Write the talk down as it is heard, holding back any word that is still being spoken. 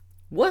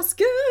What's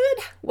good?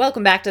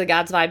 Welcome back to the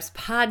God's Vibes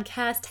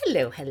podcast.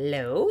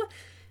 Hello.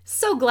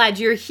 So glad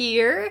you're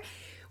here.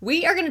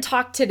 We are going to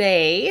talk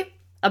today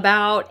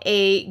about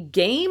a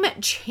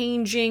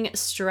game-changing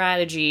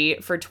strategy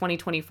for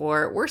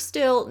 2024. We're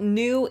still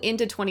new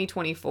into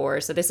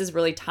 2024, so this is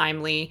really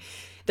timely.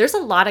 There's a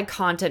lot of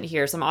content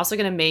here, so I'm also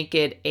going to make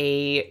it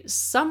a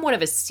somewhat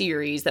of a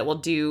series that we'll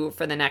do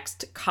for the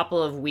next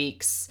couple of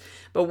weeks.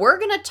 But we're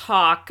going to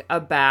talk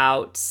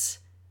about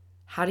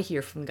how to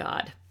hear from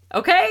God.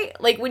 Okay?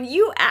 Like when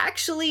you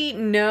actually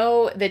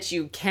know that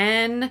you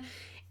can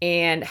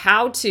and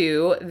how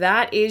to,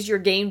 that is your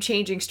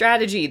game-changing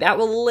strategy. That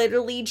will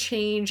literally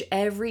change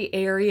every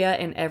area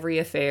and every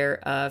affair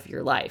of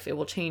your life. It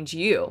will change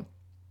you.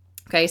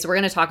 Okay, so we're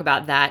going to talk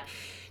about that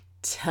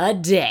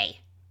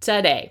today.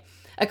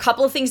 A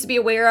couple of things to be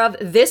aware of.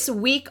 This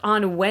week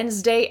on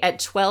Wednesday at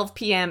 12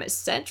 p.m.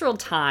 Central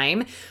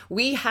Time,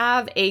 we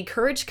have a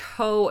Courage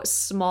Co.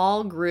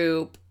 small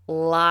group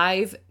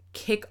live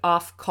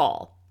kickoff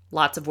call.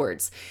 Lots of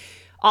words.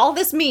 All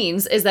this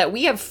means is that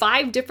we have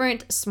 5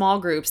 different small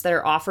groups that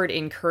are offered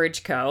in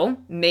Courage Co.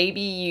 Maybe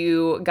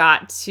you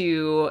got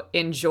to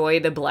enjoy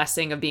the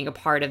blessing of being a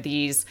part of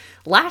these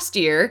last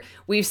year.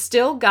 We've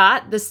still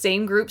got the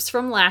same groups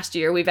from last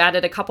year. We've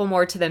added a couple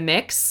more to the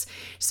mix.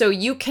 So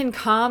you can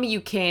come,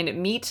 you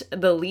can meet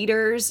the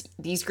leaders.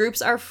 These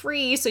groups are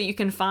free, so you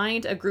can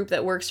find a group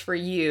that works for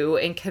you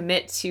and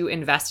commit to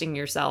investing in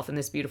yourself in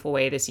this beautiful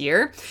way this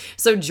year.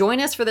 So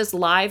join us for this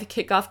live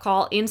kickoff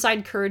call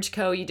inside Courage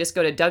Co. You just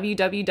go to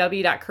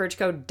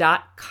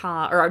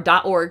www.courageco.com or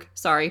 .org,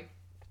 sorry.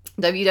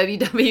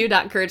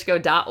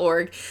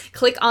 www.courageco.org.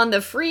 Click on the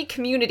free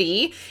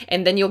community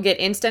and then you'll get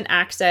instant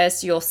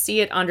access. You'll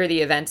see it under the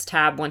events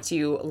tab once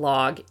you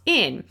log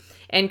in.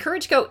 And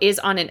Courage Co is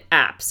on an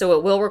app, so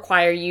it will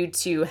require you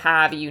to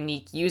have a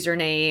unique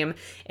username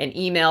and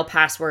email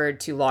password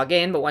to log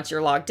in. But once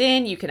you're logged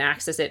in, you can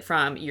access it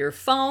from your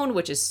phone,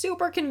 which is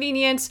super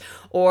convenient,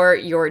 or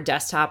your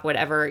desktop,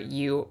 whatever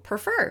you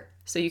prefer.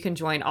 So you can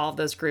join all of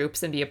those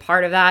groups and be a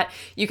part of that.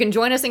 You can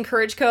join us in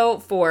Courage Co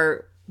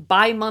for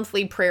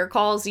bi-monthly prayer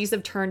calls. These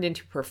have turned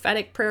into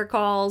prophetic prayer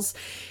calls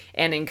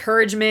and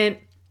encouragement.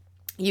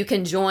 You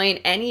can join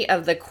any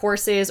of the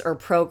courses or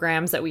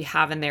programs that we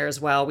have in there as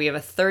well. We have a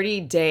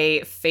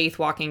 30-day faith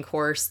walking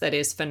course that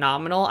is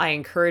phenomenal. I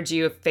encourage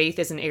you, if faith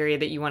is an area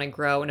that you want to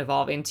grow and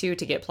evolve into,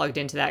 to get plugged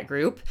into that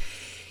group.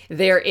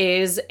 There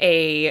is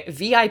a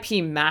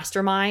VIP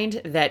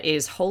mastermind that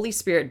is Holy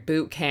Spirit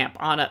boot camp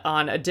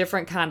on a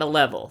different kind of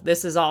level.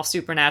 This is all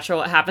supernatural.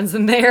 What happens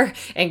in there,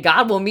 and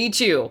God will meet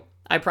you.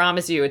 I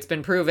promise you, it's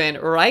been proven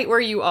right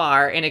where you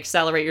are, and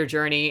accelerate your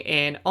journey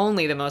in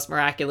only the most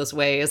miraculous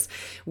ways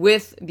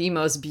with the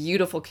most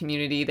beautiful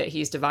community that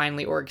he's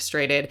divinely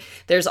orchestrated.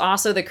 There's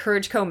also the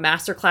Courage Co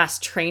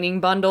Masterclass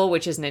Training Bundle,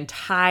 which is an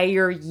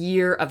entire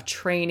year of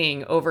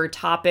training over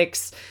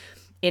topics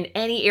in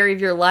any area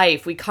of your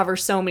life. We cover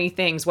so many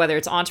things, whether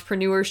it's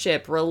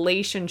entrepreneurship,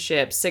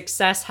 relationships,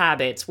 success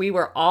habits. We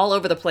were all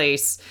over the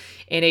place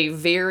in a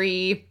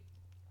very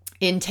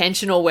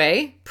intentional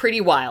way.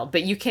 Pretty wild,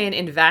 but you can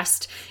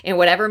invest in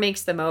whatever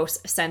makes the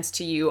most sense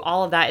to you.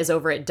 All of that is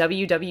over at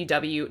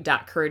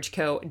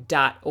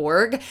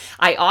www.courageco.org.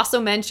 I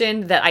also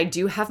mentioned that I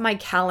do have my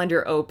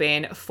calendar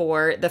open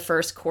for the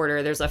first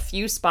quarter. There's a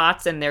few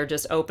spots and they're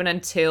just open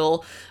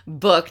until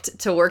booked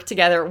to work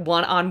together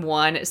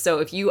one-on-one. So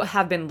if you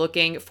have been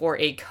looking for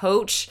a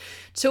coach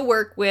to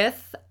work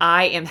with,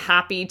 I am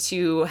happy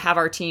to have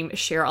our team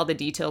share all the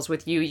details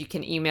with you. You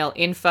can email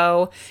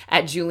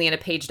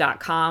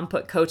info@julianapage.com,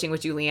 put coaching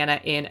with Juliana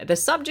in the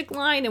subject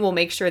line, and we'll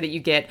make sure that you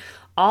get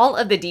all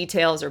of the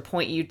details or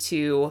point you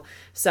to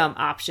some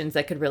options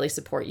that could really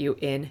support you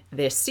in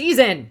this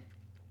season.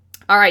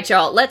 All right,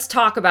 y'all, let's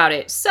talk about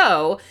it.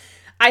 So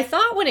I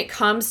thought when it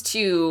comes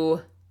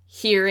to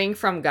hearing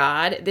from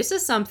God, this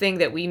is something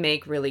that we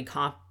make really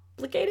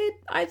complicated,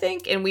 I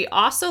think, and we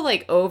also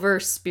over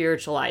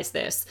spiritualize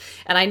this.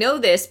 And I know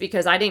this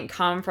because I didn't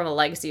come from a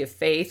legacy of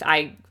faith.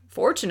 I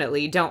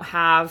fortunately don't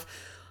have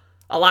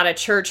a lot of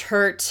church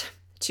hurt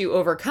to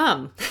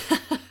overcome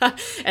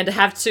and to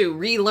have to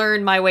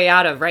relearn my way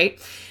out of, right?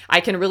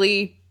 I can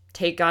really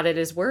take God at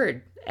his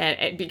word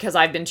and because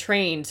I've been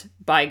trained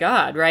by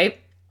God, right?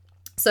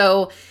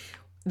 So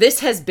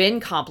this has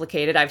been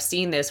complicated. I've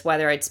seen this,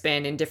 whether it's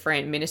been in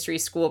different ministry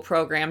school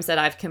programs that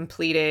I've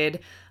completed,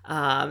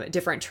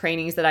 different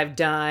trainings that I've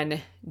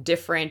done,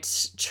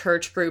 different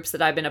church groups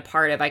that I've been a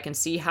part of. I can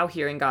see how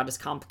hearing God is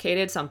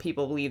complicated. Some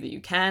people believe that you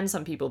can,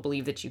 some people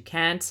believe that you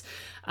can't.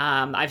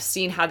 I've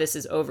seen how this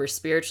is over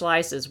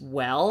spiritualized as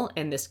well,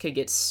 and this could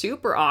get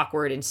super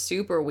awkward and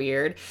super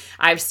weird.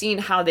 I've seen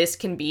how this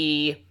can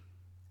be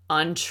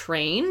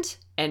untrained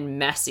and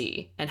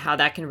messy, and how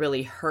that can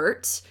really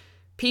hurt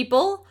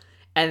people.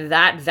 And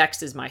that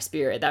vexes my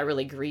spirit. That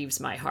really grieves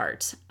my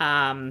heart.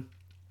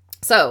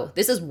 So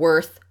this is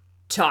worth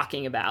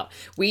talking about.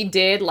 We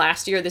did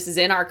last year, this is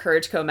in our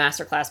Courage Co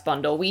Masterclass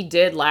bundle, we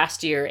did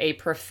last year a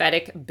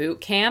prophetic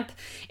boot camp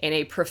and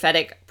a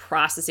prophetic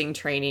processing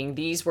training.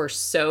 These were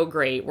so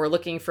great. We're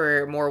looking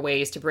for more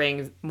ways to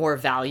bring more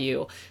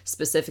value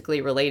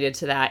specifically related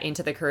to that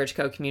into the Courage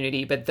Co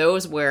community, but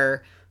those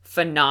were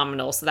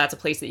phenomenal. So that's a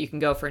place that you can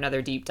go for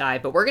another deep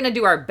dive. But we're going to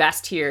do our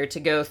best here to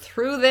go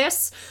through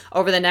this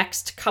over the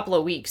next couple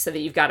of weeks so that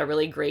you've got a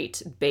really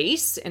great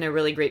base and a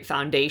really great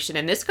foundation.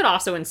 And this could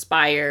also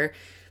inspire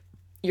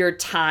your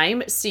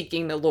time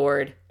seeking the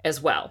Lord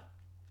as well.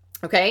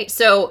 Okay,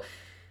 so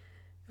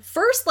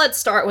first, let's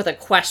start with a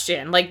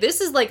question. Like, this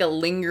is like a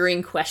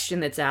lingering question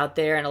that's out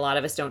there and a lot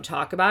of us don't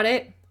talk about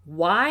it.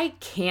 Why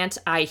can't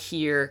I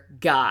hear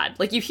God?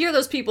 Like, you hear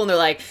those people and they're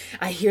like,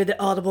 I hear the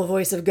audible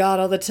voice of God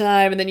all the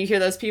time. And then you hear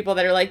those people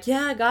that are like,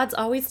 yeah, God's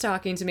always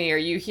talking to me. Or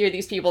you hear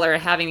these people that are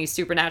having these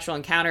supernatural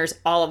encounters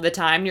all of the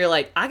time. And you're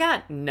like, I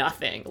got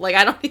nothing. Like,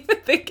 I don't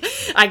even think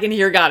I can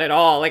hear God at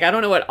all. Like, I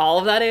don't know what all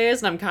of that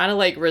is. And I'm kind of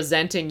like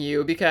resenting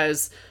you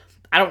because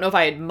I don't know if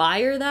I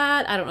admire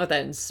that. I don't know if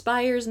that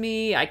inspires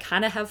me. I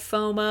kind of have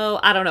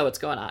FOMO. I don't know what's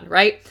going on,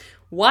 right?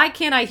 Why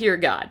can't I hear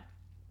God?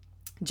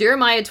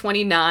 Jeremiah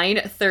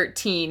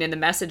 29:13 in the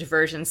Message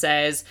version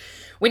says,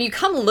 when you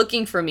come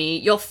looking for me,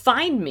 you'll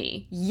find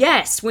me.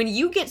 Yes, when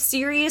you get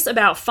serious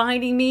about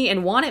finding me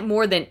and want it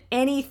more than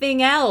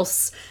anything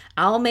else,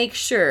 I'll make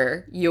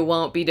sure you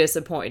won't be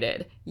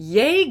disappointed.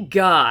 Yay,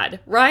 God,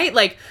 right?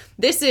 Like,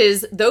 this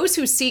is, those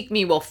who seek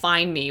me will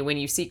find me when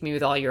you seek me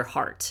with all your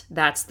heart.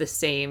 That's the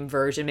same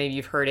version. Maybe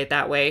you've heard it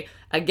that way.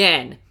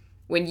 Again,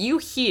 when you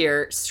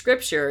hear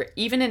scripture,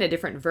 even in a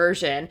different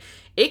version,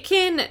 it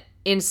can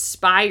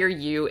inspire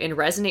you and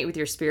resonate with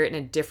your spirit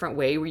in a different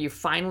way where you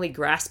finally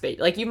grasp it.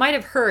 Like, you might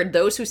have heard,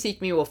 those who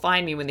seek me will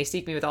find me when they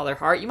seek me with all their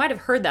heart. You might have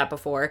heard that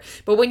before,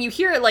 but when you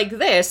hear it like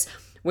this,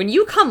 when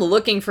you come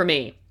looking for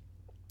me,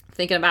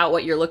 thinking about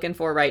what you're looking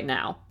for right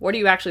now, what are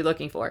you actually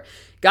looking for?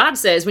 God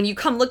says, when you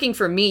come looking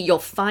for me, you'll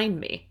find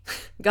me.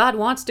 God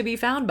wants to be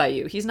found by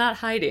you. He's not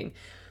hiding.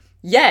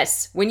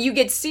 Yes, when you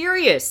get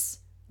serious,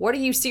 what are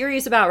you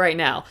serious about right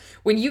now?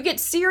 When you get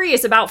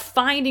serious about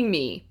finding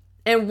me,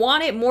 and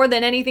want it more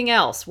than anything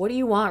else. What do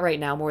you want right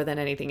now more than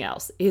anything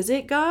else? Is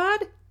it God?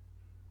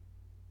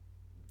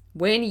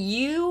 When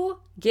you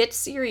get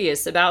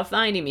serious about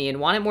finding me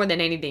and want it more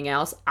than anything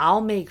else,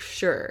 I'll make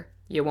sure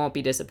you won't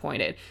be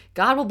disappointed.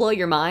 God will blow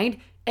your mind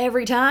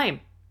every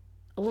time.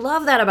 I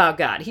love that about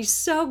God. He's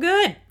so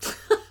good.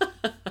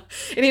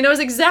 And he knows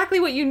exactly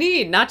what you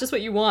need, not just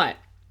what you want.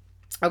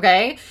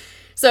 Okay?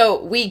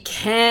 So we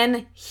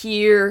can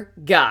hear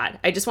God.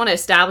 I just want to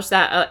establish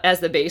that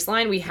as the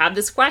baseline. We have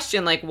this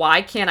question like,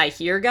 why can't I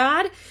hear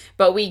God?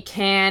 But we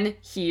can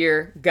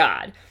hear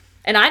God.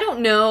 And I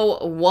don't know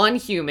one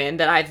human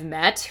that I've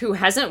met who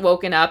hasn't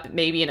woken up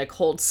maybe in a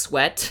cold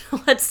sweat,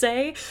 let's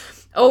say,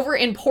 over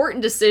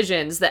important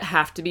decisions that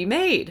have to be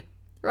made,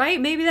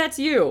 right? Maybe that's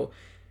you.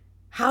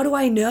 How do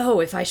I know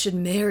if I should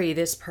marry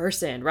this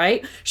person,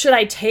 right? Should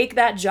I take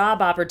that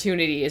job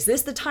opportunity? Is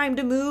this the time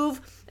to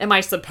move? Am I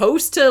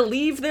supposed to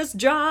leave this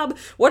job?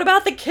 What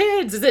about the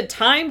kids? Is it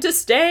time to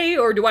stay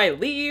or do I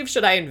leave?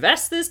 Should I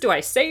invest this? Do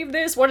I save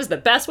this? What is the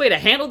best way to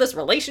handle this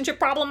relationship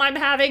problem I'm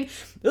having?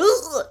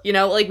 Ugh. You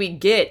know, like we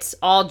get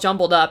all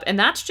jumbled up, and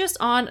that's just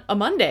on a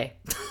Monday.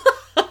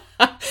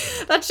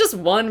 That's just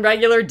one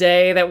regular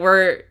day that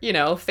we're,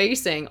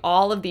 facing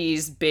all of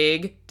these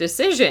big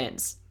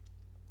decisions.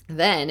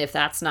 Then, if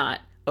that's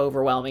not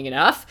overwhelming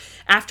enough,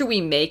 after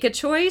we make a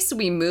choice,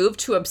 we move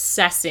to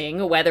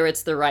obsessing whether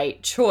it's the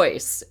right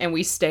choice, and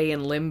we stay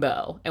in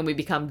limbo, and we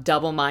become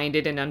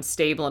double-minded and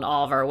unstable in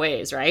all of our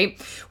ways,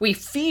 right? We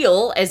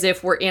feel as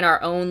if we're in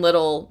our own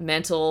little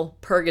mental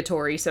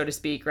purgatory, so to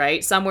speak,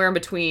 right? Somewhere in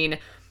between,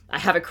 I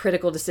have a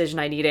critical decision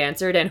I need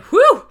answered, and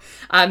whew,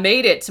 I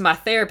made it to my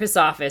therapist's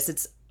office.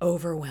 It's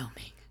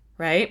overwhelming,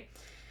 right?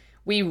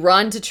 We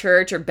run to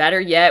church, or better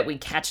yet, we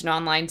catch an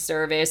online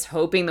service,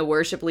 hoping the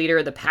worship leader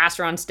or the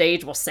pastor on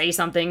stage will say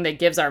something that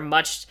gives our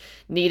much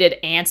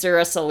needed answer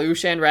a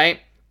solution,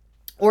 right?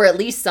 Or at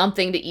least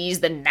something to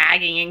ease the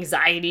nagging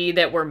anxiety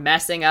that we're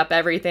messing up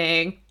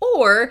everything.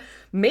 Or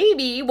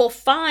maybe we'll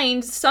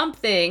find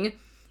something,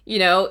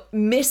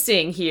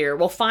 missing here.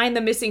 We'll find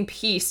the missing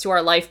piece to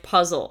our life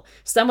puzzle.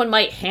 Someone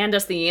might hand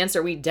us the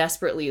answer we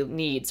desperately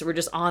need. So we're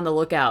just on the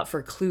lookout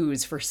for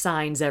clues, for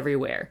signs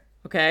everywhere,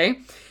 okay?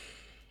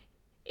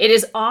 It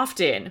is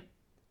often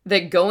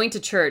that going to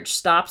church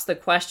stops the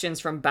questions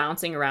from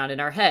bouncing around in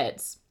our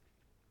heads.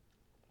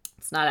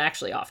 It's not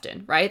actually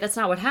often, right? That's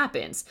not what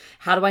happens.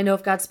 How do I know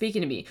if God's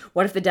speaking to me?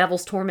 What if the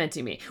devil's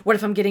tormenting me? What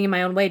if I'm getting in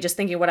my own way, just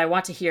thinking what I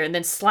want to hear and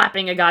then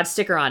slapping a God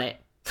sticker on it?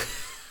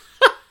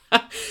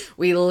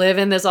 We live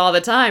in this all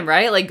the time,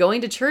 right? Like,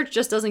 going to church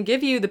just doesn't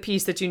give you the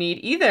peace that you need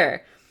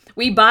either.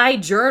 We buy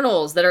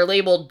journals that are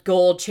labeled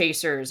goal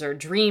chasers or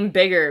dream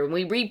bigger.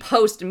 We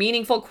repost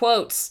meaningful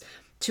quotes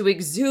to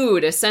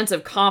exude a sense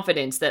of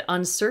confidence that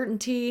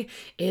uncertainty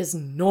is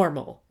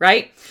normal,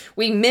 right?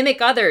 We mimic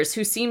others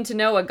who seem to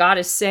know what God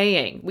is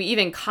saying. We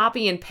even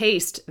copy and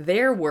paste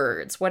their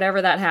words,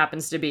 whatever that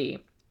happens to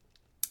be,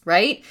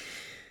 right?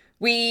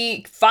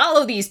 We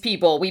follow these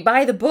people, we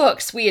buy the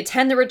books, we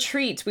attend the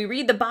retreats, we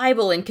read the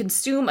Bible and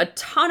consume a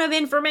ton of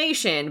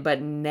information,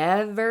 but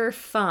never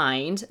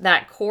find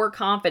that core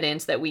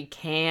confidence that we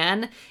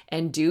can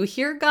and do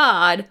hear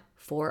God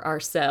for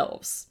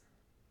ourselves.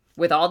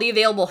 With all the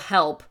available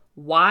help,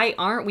 why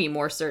aren't we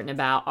more certain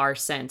about our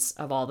sense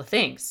of all the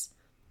things?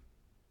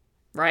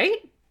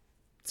 Right?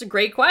 It's a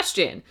great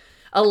question.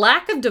 A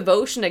lack of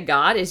devotion to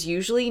God is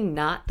usually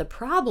not the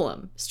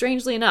problem.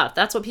 Strangely enough,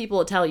 that's what people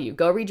will tell you.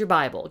 Go read your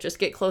Bible. Just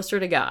get closer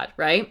to God,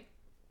 right?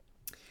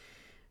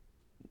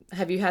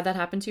 Have you had that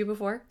happen to you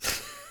before?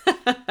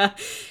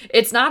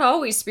 It's not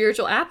always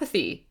spiritual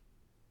apathy.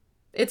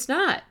 It's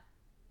not.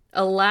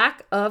 A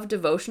lack of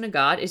devotion to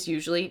God is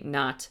usually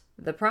not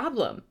the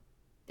problem.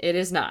 It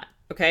is not.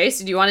 Okay,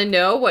 so do you want to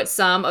know what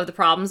some of the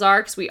problems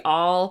are? Because we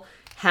all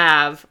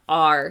have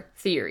our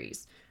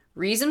theories.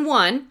 Reason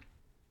one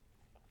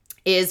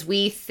is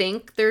we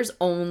think there's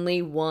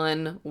only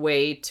one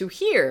way to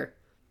hear.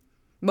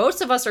 Most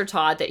of us are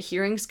taught that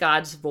hearing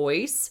God's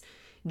voice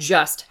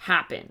just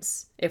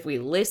happens. If we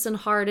listen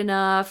hard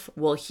enough,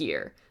 we'll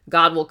hear.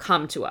 God will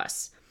come to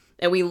us.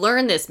 And we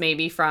learn this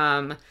maybe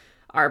from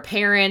our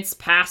parents,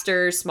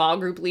 pastors, small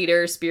group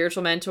leaders,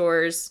 spiritual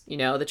mentors,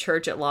 the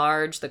church at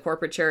large, the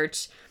corporate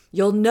church.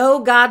 You'll know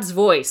God's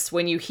voice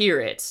when you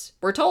hear it.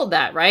 We're told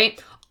that,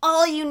 right?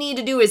 All you need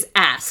to do is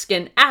ask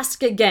and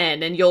ask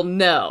again and you'll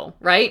know,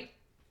 right?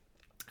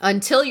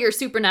 Until your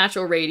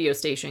supernatural radio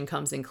station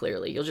comes in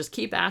clearly. You'll just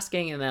keep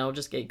asking and then it'll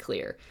just get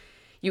clear.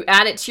 You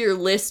add it to your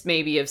list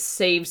maybe of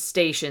saved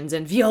stations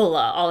and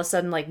viola. All of a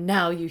sudden,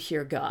 now you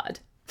hear God.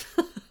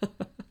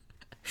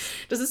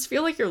 Does this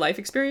feel like your life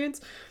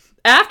experience?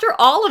 After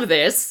all of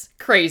this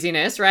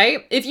craziness,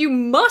 right? If you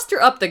muster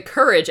up the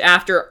courage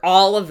after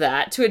all of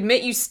that to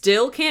admit you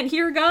still can't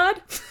hear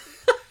God,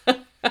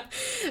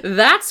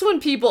 that's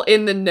when people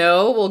in the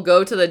know will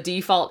go to the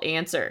default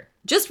answer.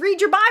 Just read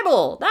your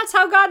Bible. That's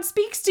how God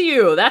speaks to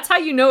you. That's how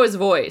you know his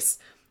voice.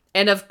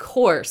 And of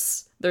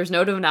course, there's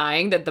no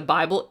denying that the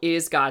Bible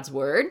is God's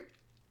word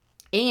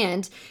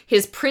and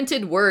his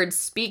printed words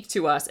speak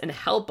to us and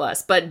help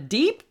us. But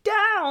deep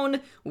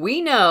down, we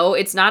know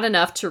it's not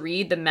enough to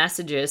read the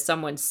messages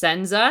someone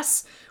sends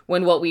us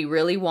when what we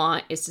really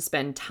want is to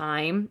spend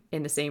time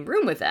in the same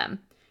room with them.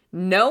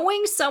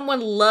 Knowing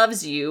someone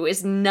loves you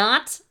is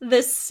not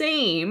the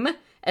same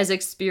as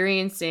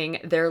experiencing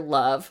their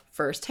love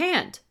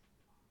firsthand.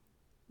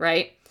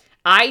 Right?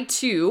 I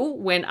too,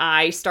 when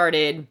I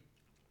started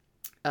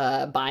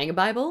buying a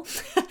Bible,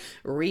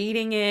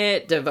 reading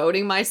it,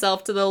 devoting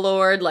myself to the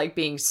Lord,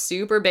 being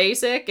super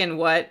basic and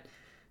what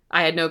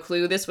I had no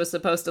clue this was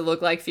supposed to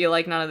look like, feel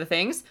like, none of the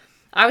things.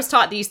 I was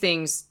taught these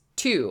things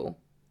too,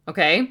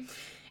 okay?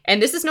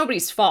 And this is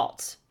nobody's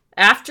fault.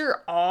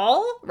 After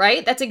all,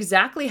 right? That's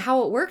exactly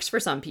how it works for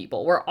some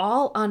people. We're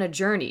all on a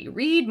journey.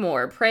 Read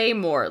more, pray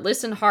more,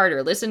 listen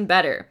harder, listen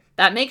better.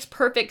 That makes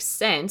perfect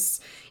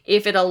sense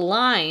if it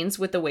aligns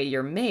with the way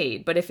you're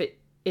made. But if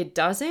it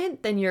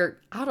doesn't, then you're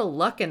out of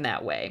luck in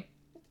that way.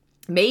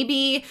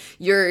 Maybe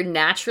you're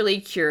naturally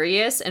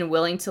curious and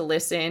willing to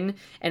listen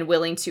and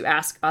willing to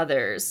ask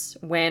others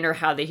when or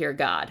how they hear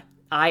God.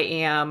 I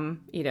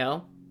am,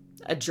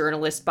 a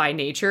journalist by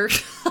nature.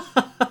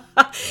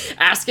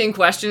 Asking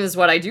questions is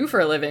what I do for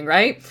a living,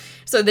 right?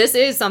 So this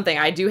is something.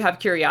 I do have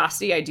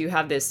curiosity. I do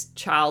have this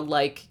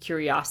childlike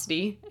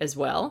curiosity as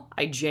well.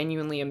 I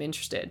genuinely am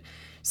interested.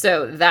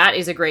 So that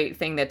is a great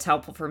thing that's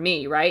helpful for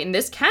me, right? And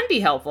this can be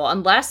helpful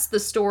unless the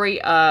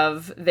story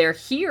of their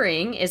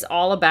hearing is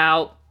all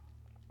about,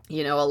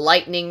 a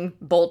lightning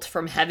bolt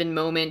from heaven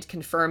moment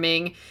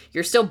confirming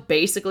you're still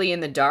basically in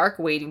the dark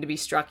waiting to be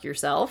struck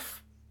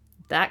yourself.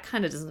 That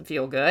kind of doesn't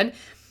feel good.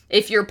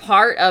 If you're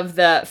part of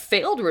the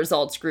failed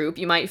results group,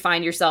 you might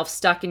find yourself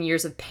stuck in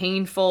years of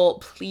painful,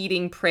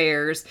 pleading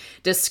prayers,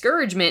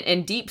 discouragement,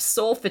 and deep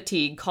soul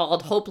fatigue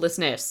called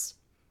hopelessness.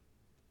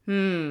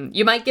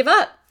 You might give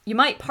up. You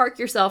might park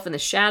yourself in the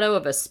shadow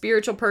of a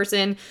spiritual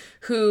person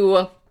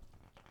who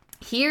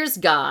hears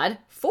God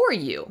for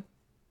you.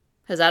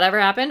 Has that ever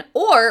happened?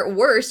 Or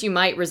worse, you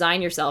might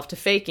resign yourself to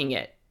faking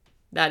it.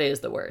 That is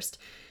the worst,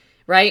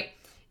 right?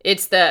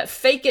 It's the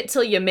fake it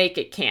till you make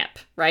it camp,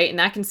 right? And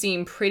that can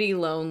seem pretty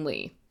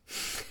lonely.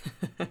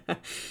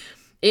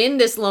 In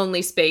this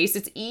lonely space,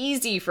 it's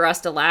easy for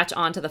us to latch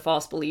onto the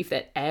false belief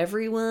that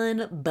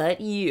everyone but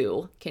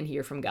you can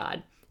hear from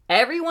God.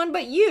 Everyone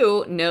but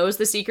you knows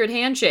the secret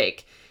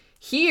handshake.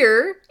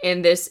 Here,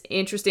 in this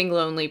interesting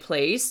lonely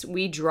place,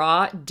 we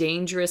draw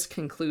dangerous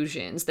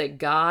conclusions that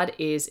God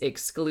is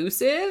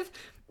exclusive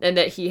and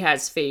that he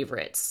has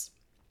favorites.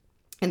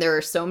 And there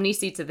are so many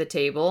seats at the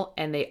table,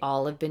 and they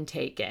all have been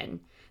taken.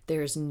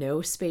 There's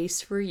no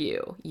space for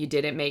you. You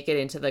didn't make it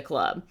into the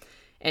club.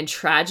 And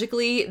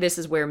tragically, this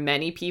is where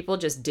many people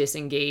just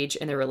disengage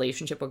in their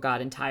relationship with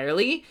God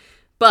entirely.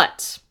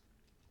 But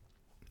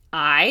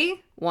I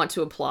want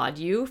to applaud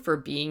you for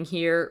being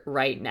here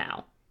right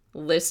now,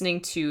 listening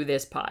to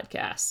this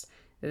podcast.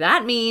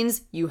 That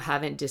means you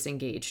haven't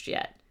disengaged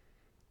yet.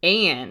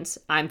 And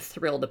I'm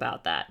thrilled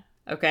about that.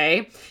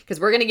 Okay? Because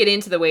we're going to get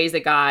into the ways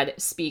that God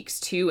speaks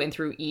to and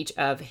through each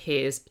of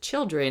his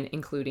children,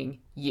 including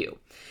you.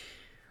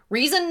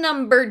 Reason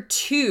number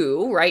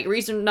 2, right?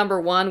 Reason number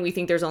 1, we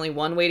think there's only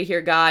one way to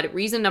hear God.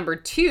 Reason number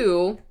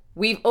 2,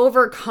 we've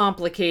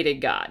overcomplicated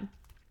God.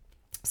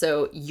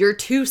 So you're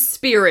too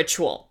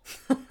spiritual.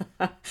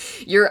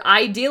 Your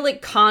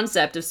idyllic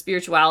concept of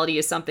spirituality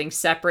as something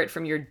separate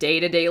from your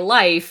day-to-day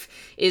life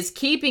is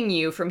keeping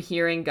you from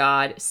hearing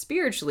God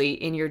spiritually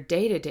in your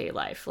day-to-day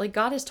life. Like,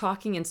 God is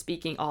talking and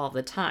speaking all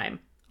the time.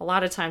 A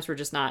lot of times we're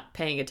just not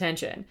paying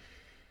attention.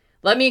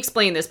 Let me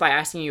explain this by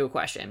asking you a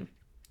question.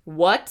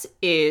 What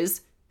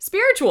is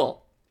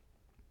spiritual?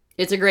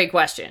 It's a great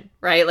question,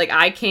 right? Like,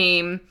 I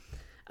came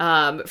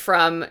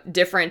from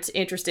different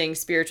interesting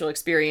spiritual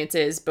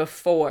experiences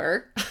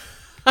before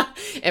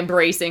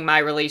embracing my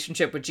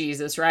relationship with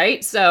Jesus,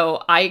 right?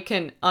 So I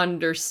can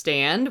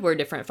understand where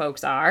different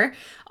folks are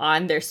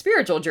on their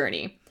spiritual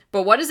journey.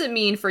 But what does it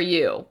mean for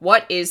you?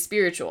 What is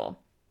spiritual?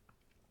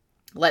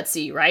 Let's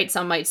see, right?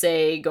 Some might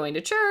say going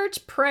to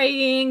church,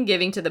 praying,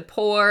 giving to the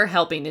poor,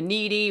 helping the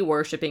needy,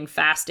 worshiping,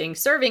 fasting,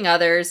 serving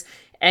others,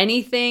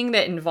 anything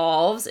that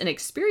involves an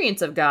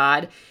experience of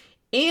God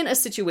in a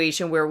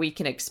situation where we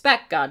can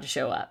expect God to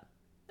show up.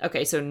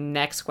 Okay, so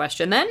next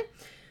question then.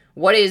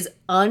 What is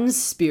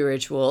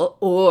unspiritual,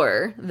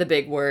 or the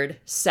big word,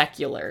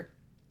 secular?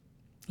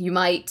 You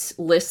might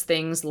list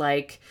things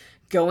like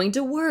going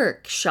to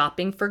work,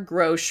 shopping for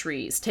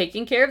groceries,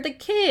 taking care of the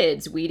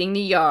kids, weeding the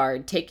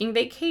yard, taking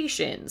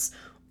vacations,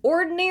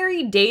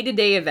 ordinary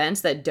day-to-day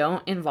events that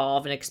don't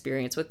involve an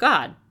experience with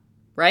God,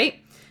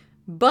 right?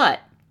 But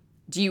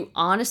do you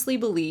honestly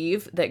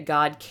believe that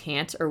God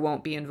can't or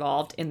won't be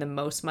involved in the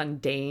most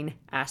mundane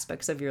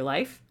aspects of your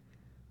life?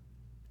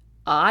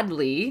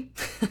 Oddly,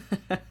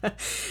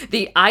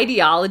 the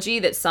ideology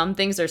that some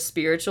things are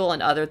spiritual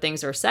and other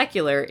things are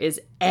secular is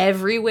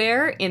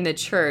everywhere in the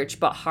church,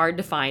 but hard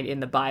to find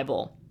in the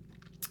Bible.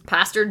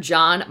 Pastor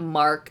John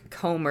Mark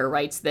Comer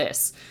writes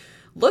this: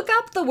 look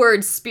up the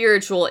word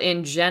spiritual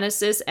in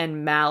Genesis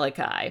and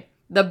Malachi.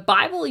 The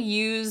Bible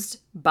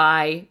used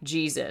by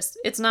Jesus.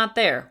 It's not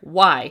there.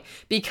 Why?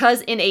 Because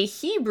in a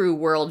Hebrew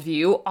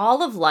worldview,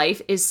 all of life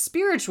is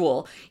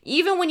spiritual.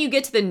 Even when you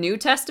get to the New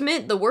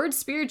Testament, the word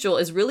spiritual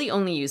is really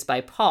only used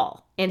by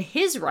Paul. In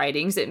his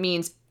writings, it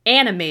means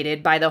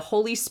animated by the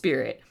Holy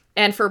Spirit.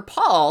 And for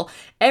Paul,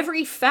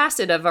 every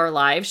facet of our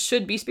lives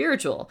should be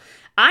spiritual.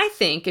 I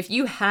think if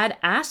you had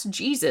asked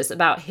Jesus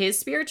about his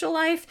spiritual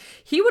life,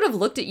 he would have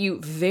looked at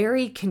you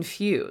very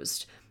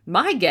confused.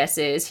 My guess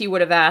is he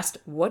would have asked,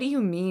 what do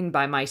you mean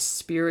by my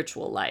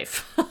spiritual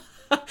life?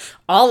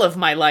 All of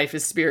my life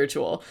is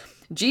spiritual.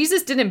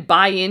 Jesus didn't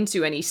buy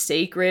into any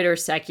sacred or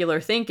secular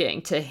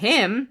thinking. To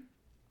him,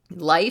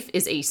 life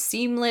is a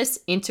seamless,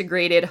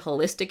 integrated,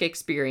 holistic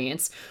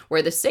experience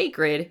where the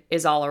sacred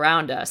is all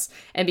around us.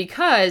 And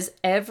because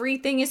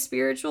everything is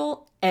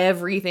spiritual,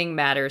 everything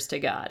matters to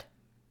God.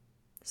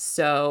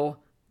 So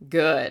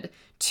good.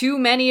 Too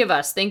many of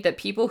us think that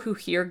people who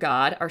hear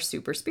God are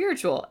super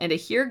spiritual, and to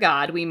hear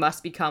God, we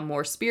must become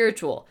more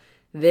spiritual.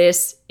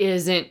 This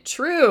isn't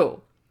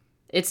true.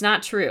 It's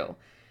not true.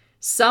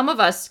 Some of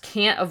us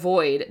can't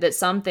avoid that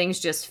some things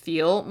just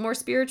feel more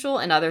spiritual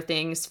and other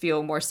things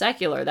feel more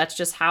secular. That's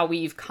just how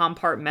we've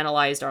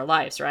compartmentalized our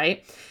lives,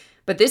 right?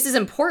 But this is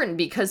important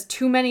because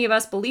too many of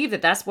us believe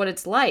that that's what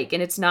it's like,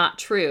 and it's not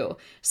true.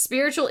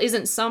 Spiritual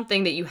isn't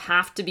something that you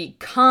have to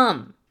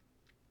become.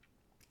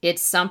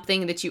 It's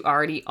something that you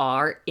already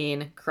are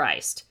in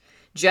Christ.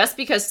 Just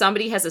because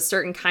somebody has a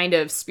certain kind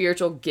of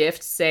spiritual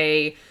gift,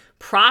 say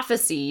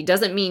prophecy,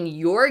 doesn't mean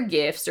your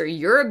gifts or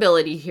your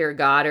ability to hear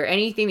God or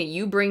anything that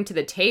you bring to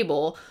the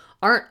table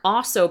aren't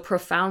also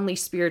profoundly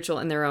spiritual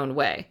in their own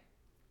way.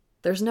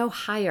 There's no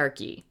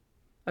hierarchy,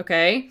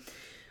 okay?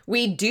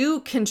 We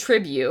do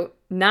contribute,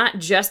 not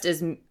just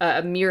as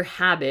a mere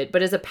habit,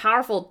 but as a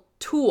powerful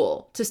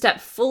tool to step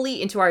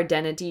fully into our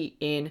identity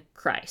in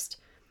Christ.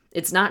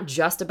 It's not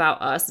just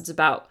about us. It's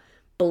about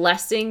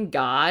blessing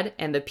God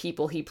and the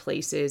people he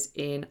places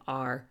in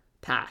our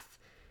path.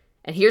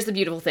 And here's the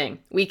beautiful thing.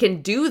 We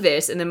can do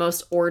this in the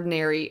most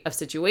ordinary of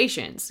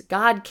situations.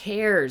 God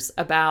cares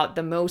about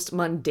the most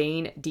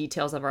mundane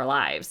details of our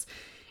lives.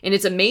 And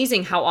it's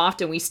amazing how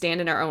often we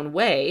stand in our own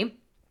way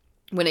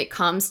when it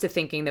comes to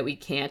thinking that we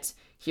can't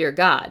hear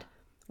God.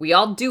 We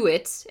all do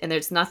it, and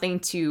there's nothing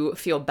to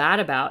feel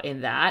bad about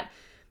in that.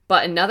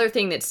 But another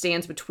thing that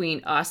stands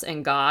between us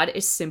and God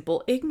is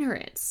simple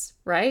ignorance,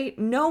 right?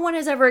 No one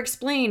has ever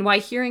explained why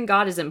hearing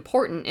God is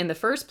important in the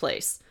first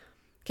place,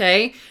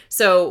 okay?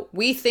 So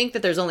we think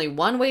that there's only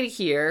one way to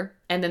hear,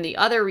 and then the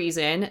other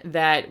reason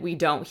that we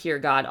don't hear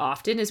God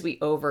often is we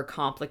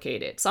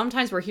overcomplicate it.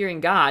 Sometimes we're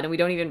hearing God and we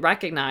don't even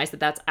recognize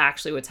that that's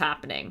actually what's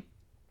happening,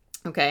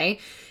 okay?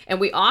 And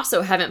we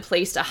also haven't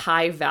placed a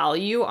high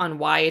value on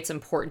why it's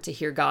important to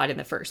hear God in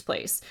the first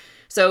place.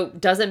 So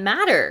does it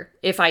matter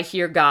if I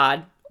hear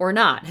God or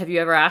not? Have you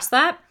ever asked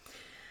that?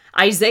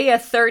 Isaiah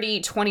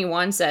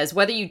 30:21 says,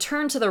 whether you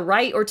turn to the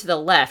right or to the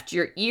left,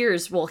 your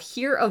ears will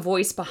hear a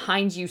voice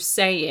behind you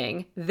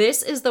saying,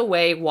 this is the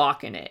way,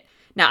 walk in it.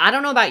 Now, I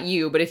don't know about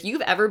you, but if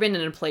you've ever been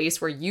in a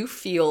place where you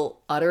feel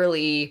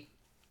utterly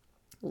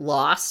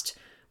lost,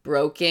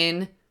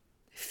 broken,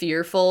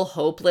 fearful,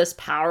 hopeless,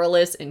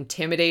 powerless,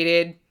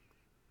 intimidated,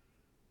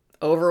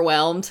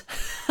 overwhelmed,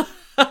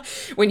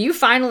 when you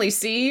finally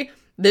see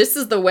this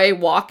is the way,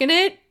 walk in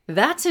it,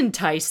 that's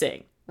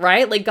enticing,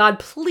 right? Like, God,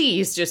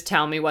 please just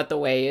tell me what the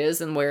way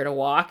is and where to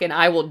walk, and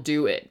I will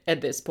do it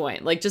at this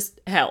point. Like, just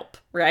help,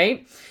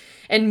 right?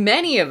 And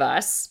many of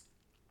us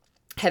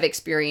have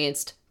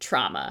experienced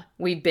trauma.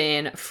 We've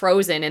been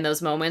frozen in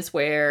those moments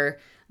where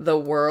the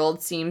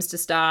world seems to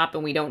stop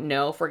and we don't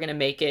know if we're going to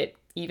make it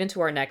even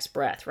to our next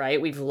breath, right?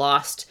 We've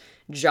lost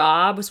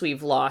jobs,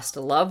 we've lost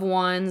loved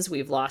ones,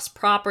 we've lost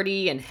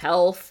property and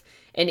health.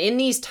 And in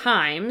these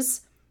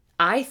times,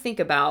 I think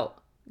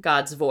about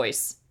God's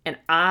voice and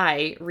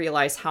I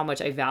realize how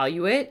much I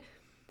value it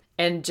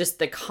and just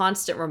the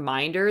constant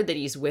reminder that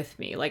he's with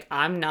me. Like,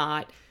 I'm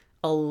not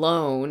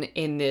alone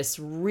in this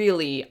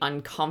really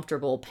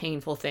uncomfortable,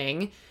 painful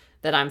thing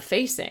that I'm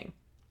facing.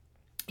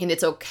 And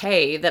it's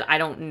okay that I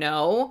don't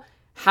know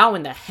how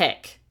in the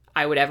heck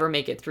I would ever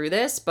make it through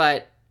this,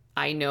 but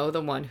I know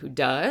the one who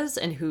does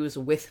and who's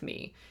with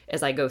me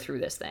as I go through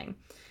this thing.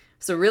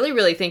 So really,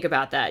 really think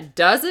about that.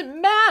 Does it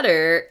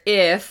matter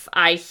if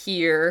I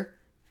hear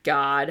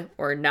God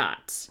or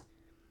not?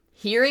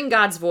 Hearing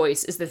God's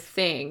voice is the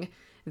thing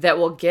that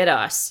will get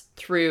us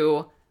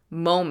through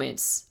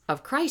moments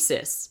of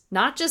crisis,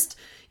 not just,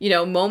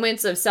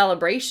 moments of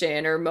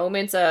celebration or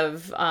moments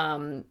of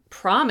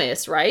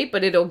promise, right?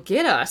 But it'll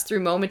get us through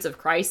moments of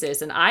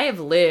crisis. And I have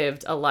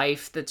lived a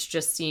life that's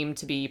just seemed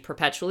to be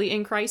perpetually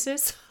in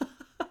crisis.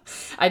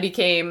 I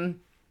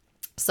became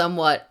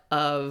somewhat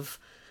of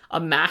a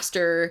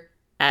master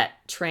at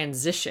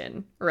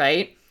transition,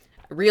 right?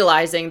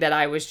 Realizing that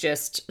I was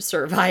just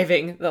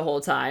surviving the whole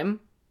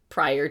time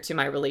prior to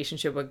my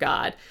relationship with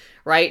God,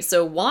 right?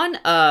 So one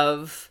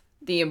of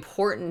the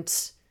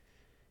important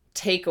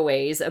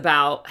takeaways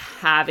about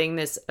having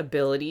this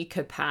ability,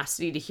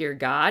 capacity to hear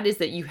God is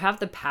that you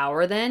have the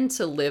power then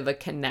to live a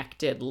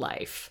connected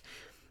life.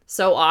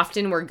 So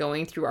often we're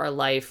going through our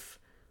life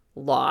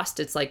lost.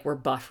 It's like we're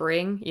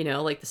buffering,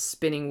 like the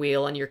spinning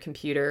wheel on your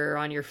computer or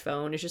on your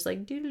phone is just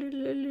like,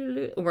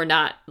 we're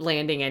not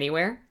landing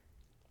anywhere.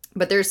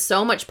 But there's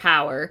so much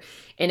power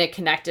in a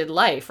connected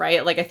life,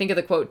 right? Like I think of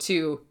the quote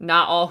too,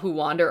 not all who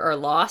wander are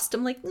lost.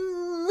 I'm like,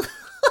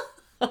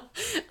 I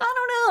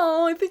don't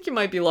know. I think you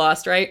might be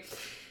lost, right?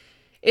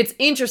 It's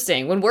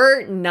interesting. When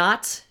we're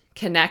not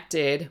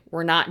connected,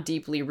 we're not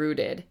deeply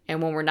rooted.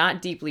 And when we're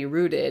not deeply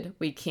rooted,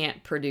 we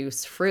can't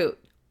produce fruit.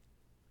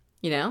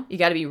 You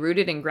got to be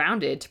rooted and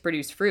grounded to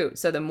produce fruit.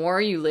 So the more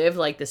you live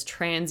like this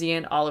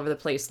transient, all over the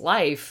place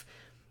life,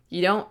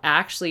 you don't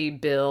actually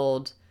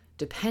build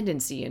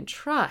dependency and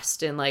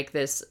trust and like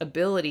this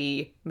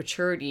ability,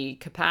 maturity,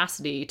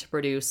 capacity to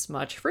produce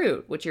much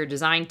fruit, which you're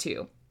designed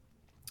to.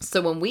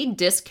 So when we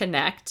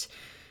disconnect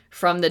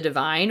from the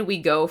divine, we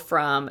go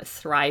from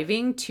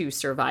thriving to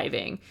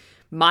surviving.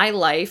 My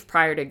life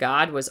prior to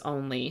God was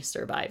only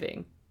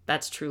surviving.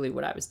 That's truly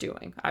what I was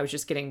doing. I was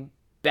just getting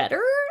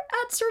better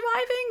at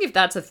surviving, if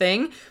that's a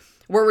thing.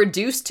 We're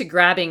reduced to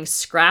grabbing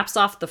scraps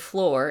off the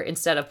floor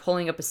instead of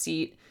pulling up a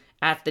seat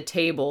at the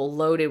table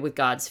loaded with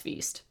God's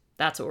feast.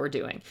 That's what we're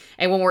doing.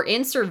 And when we're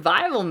in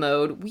survival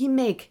mode, we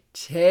make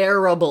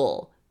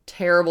terrible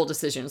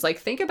decisions. Like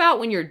think about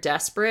when you're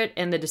desperate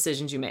and the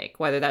decisions you make,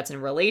 whether that's in a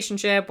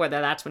relationship,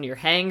 whether that's when you're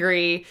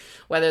hangry,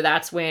 whether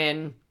that's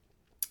when,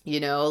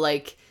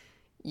 like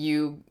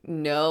you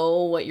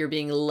know what you're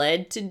being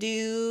led to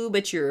do,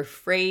 but you're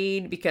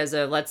afraid because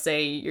of, let's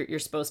say you're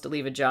supposed to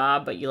leave a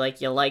job, but you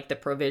like the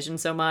provision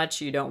so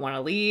much, you don't want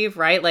to leave,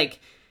 right? Like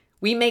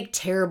we make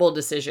terrible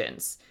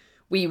decisions.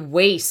 We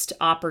waste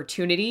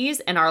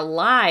opportunities and our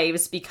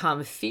lives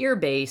become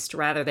fear-based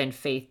rather than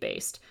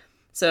faith-based.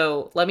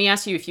 So let me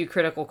ask you a few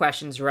critical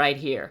questions right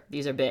here.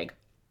 These are big.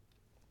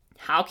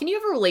 How can you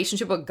have a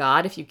relationship with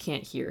God if you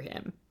can't hear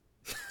him?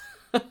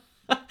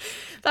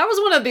 That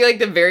was one of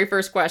the very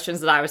first questions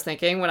that I was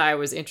thinking when I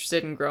was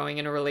interested in growing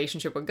in a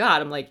relationship with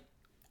God. I'm like,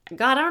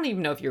 God, I don't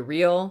even know if you're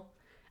real.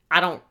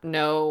 I don't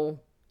know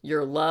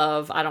your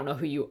love. I don't know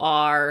who you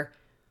are.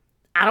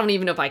 I don't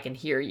even know if I can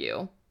hear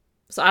you.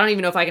 So I don't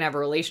even know if I can have a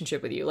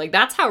relationship with you. Like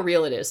that's how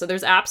real it is. So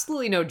there's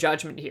absolutely no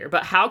judgment here.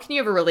 But how can you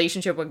have a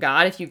relationship with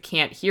God if you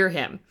can't hear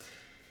him?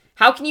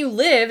 How can you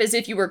live as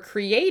if you were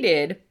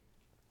created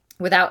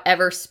without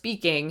ever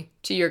speaking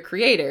to your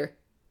creator?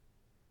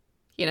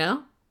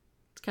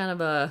 It's kind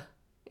of a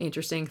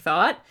interesting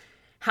thought.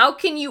 How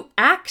can you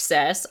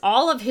access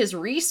all of his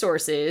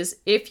resources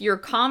if your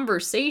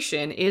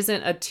conversation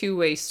isn't a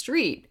two-way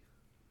street?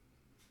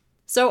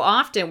 So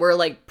often we're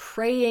like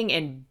praying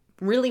and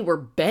really we're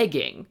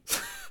begging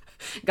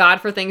God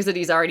for things that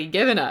he's already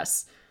given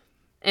us.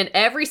 And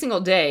every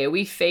single day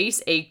we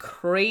face a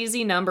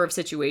crazy number of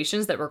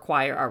situations that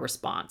require our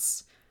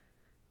response.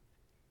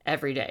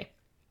 Every day.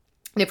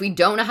 And if we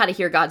don't know how to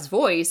hear God's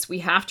voice, we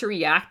have to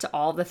react to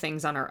all the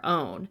things on our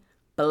own,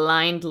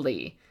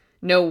 blindly.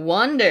 No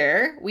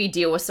wonder we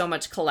deal with so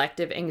much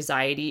collective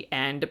anxiety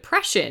and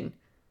depression.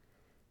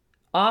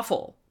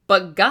 Awful.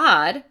 But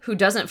God, who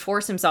doesn't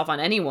force himself on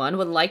anyone,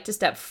 would like to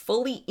step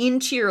fully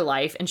into your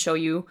life and show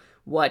you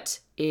what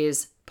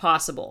is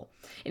possible.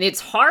 And it's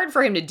hard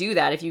for him to do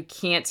that if you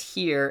can't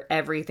hear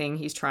everything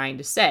he's trying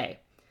to say.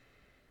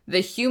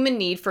 The human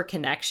need for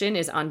connection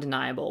is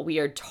undeniable. We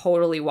are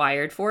totally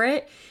wired for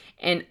it.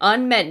 An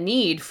unmet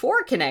need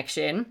for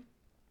connection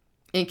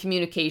and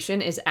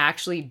communication is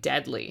actually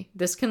deadly.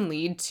 This can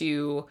lead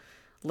to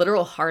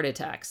literal heart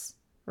attacks,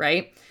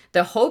 right?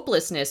 The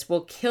hopelessness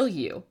will kill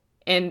you.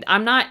 And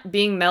I'm not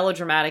being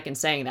melodramatic in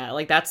saying that.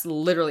 Like, that's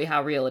literally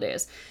how real it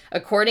is.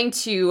 According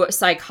to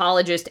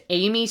psychologist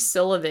Amy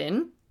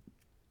Sullivan,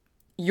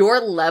 your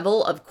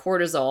level of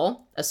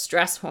cortisol, a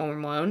stress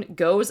hormone,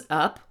 goes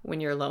up when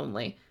you're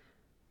lonely.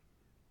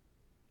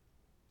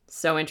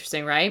 So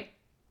interesting, right?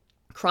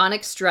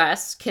 Chronic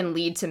stress can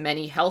lead to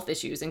many health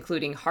issues,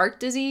 including heart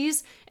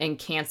disease and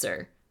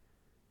cancer.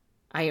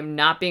 I am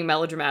not being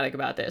melodramatic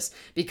about this.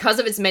 Because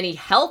of its many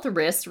health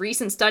risks,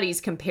 recent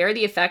studies compare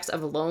the effects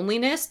of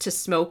loneliness to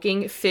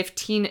smoking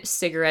 15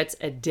 cigarettes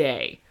a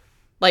day.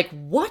 Like,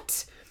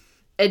 what?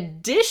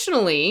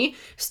 Additionally,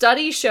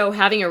 studies show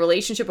having a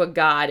relationship with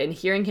God and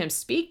hearing him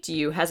speak to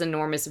you has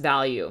enormous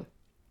value.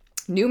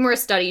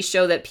 Numerous studies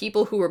show that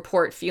people who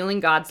report feeling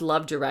God's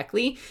love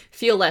directly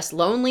feel less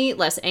lonely,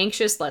 less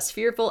anxious, less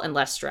fearful, and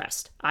less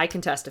stressed. I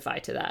can testify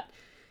to that.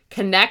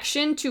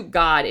 Connection to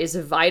God is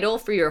vital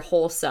for your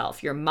whole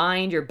self, your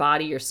mind, your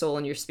body, your soul,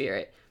 and your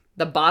spirit.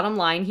 The bottom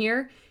line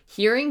here,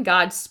 hearing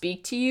God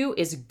speak to you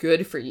is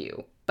good for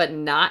you, but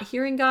not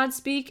hearing God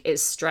speak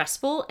is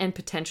stressful and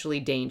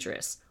potentially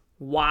dangerous.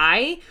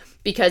 Why?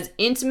 Because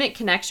intimate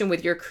connection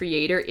with your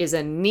Creator is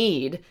a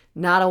need,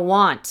 not a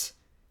want.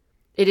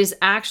 It is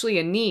actually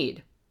a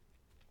need.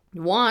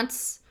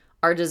 Wants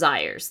are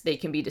desires. They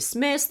can be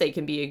dismissed, they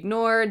can be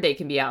ignored, they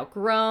can be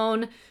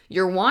outgrown.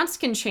 Your wants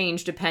can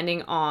change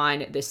depending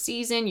on the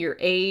season, your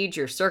age,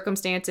 your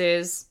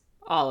circumstances,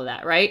 all of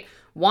that, right?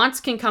 Wants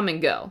can come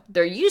and go.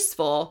 They're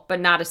useful, but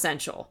not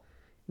essential.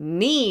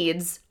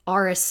 Needs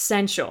are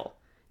essential.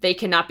 They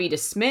cannot be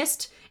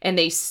dismissed, and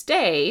they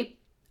stay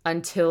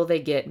until they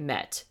get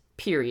met,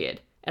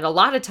 period. And a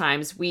lot of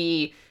times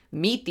we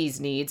meet these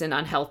needs in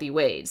unhealthy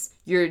ways.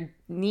 Your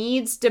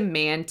needs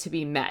demand to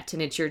be met,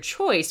 and it's your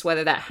choice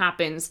whether that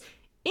happens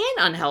in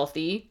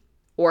unhealthy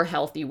or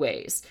healthy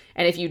ways.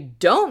 And if you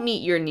don't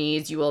meet your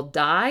needs, you will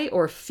die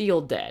or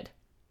feel dead.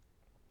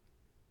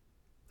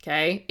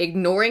 Okay?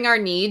 Ignoring our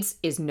needs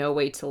is no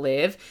way to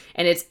live,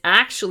 and it's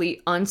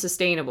actually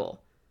unsustainable.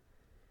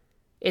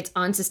 It's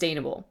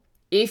unsustainable.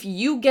 If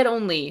you get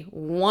only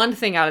one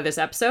thing out of this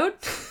episode,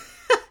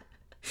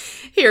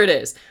 here it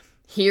is.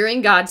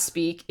 Hearing God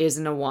speak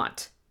isn't a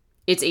want.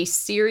 It's a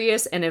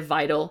serious and a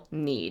vital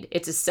need.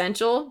 It's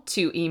essential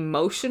to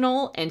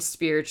emotional and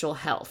spiritual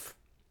health.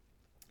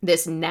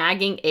 This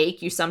nagging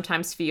ache you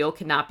sometimes feel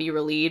cannot be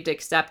relieved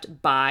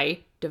except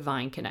by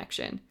divine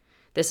connection.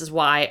 This is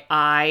why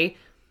I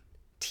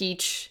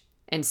teach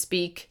and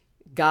speak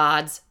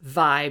God's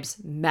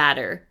vibes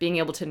matter. Being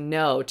able to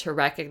know, to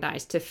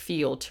recognize, to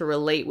feel, to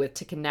relate with,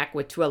 to connect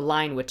with, to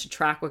align with, to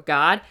track with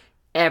God,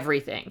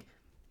 everything.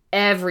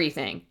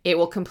 Everything. It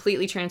will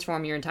completely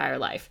transform your entire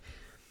life.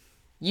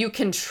 You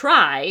can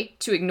try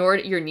to ignore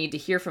your need to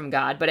hear from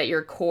God, but at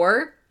your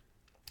core,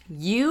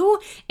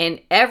 you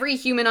and every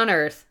human on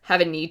earth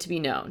have a need to be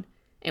known.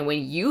 And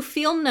when you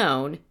feel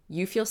known,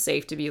 you feel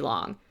safe to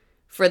belong.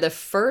 For the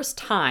first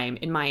time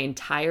in my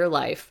entire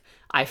life,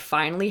 I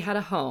finally had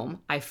a home.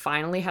 I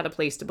finally had a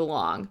place to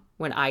belong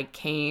when I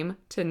came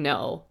to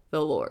know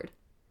the Lord.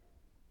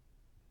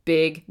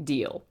 Big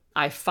deal.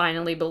 I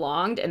finally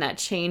belonged, and that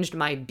changed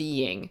my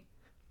being.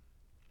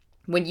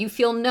 When you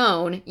feel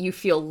known, you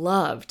feel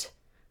loved.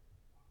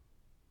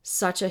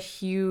 Such a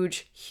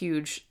huge,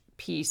 huge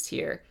piece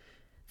here.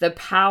 The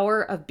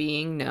power of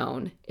being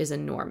known is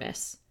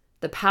enormous.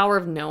 The power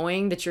of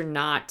knowing that you're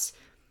not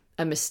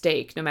a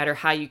mistake, no matter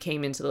how you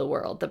came into the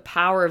world. The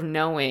power of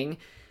knowing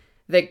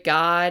that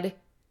God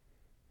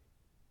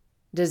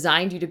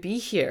designed you to be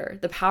here.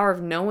 The power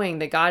of knowing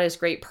that God has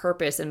great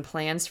purpose and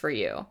plans for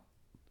you.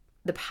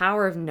 The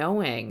power of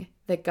knowing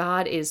that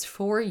God is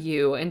for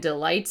you and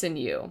delights in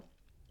you.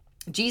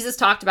 Jesus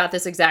talked about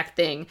this exact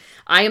thing.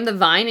 I am the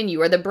vine and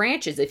you are the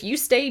branches. If you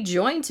stay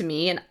joined to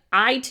me and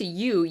I to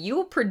you, you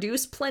will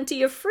produce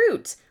plenty of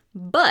fruit.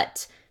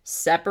 But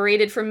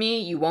separated from me,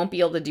 you won't be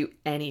able to do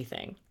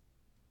anything.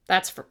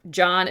 That's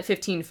John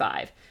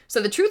 15:5.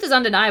 So the truth is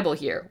undeniable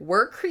here.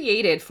 We're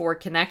created for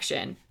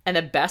connection. And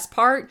the best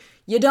part,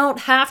 you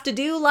don't have to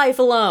do life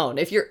alone.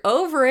 If you're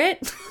over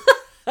it,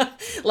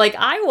 like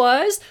I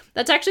was,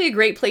 that's actually a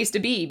great place to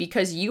be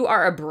because you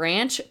are a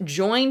branch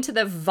joined to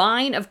the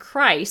vine of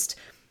Christ.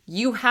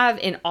 You have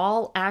an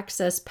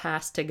all-access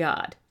pass to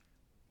God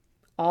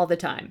all the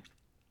time.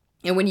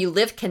 And when you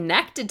live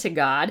connected to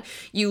God,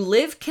 you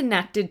live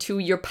connected to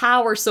your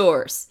power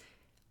source.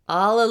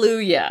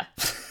 Hallelujah.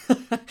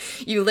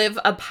 You live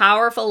a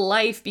powerful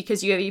life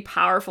because you have a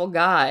powerful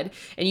God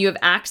and you have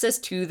access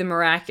to the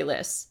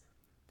miraculous.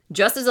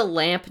 Just as a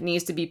lamp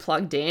needs to be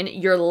plugged in,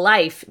 your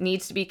life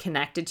needs to be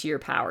connected to your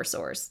power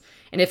source.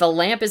 And if a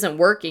lamp isn't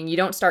working, you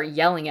don't start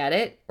yelling at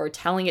it or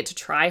telling it to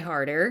try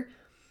harder.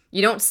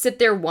 You don't sit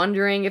there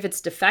wondering if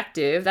it's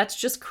defective. That's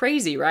just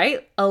crazy,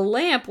 right? A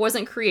lamp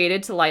wasn't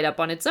created to light up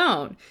on its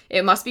own.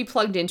 It must be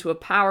plugged into a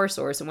power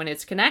source, and when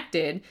it's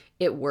connected,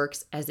 it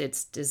works as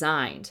it's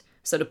designed.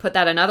 So to put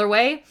that another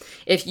way,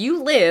 if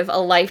you live a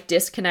life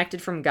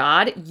disconnected from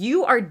God,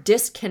 you are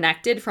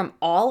disconnected from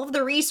all of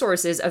the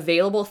resources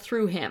available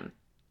through Him.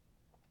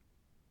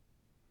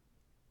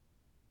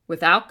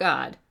 Without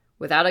God,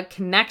 without a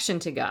connection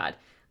to God,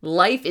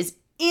 life is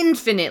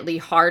infinitely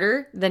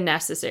harder than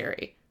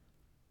necessary.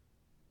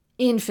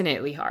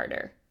 Infinitely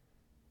harder.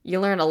 You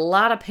learn a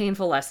lot of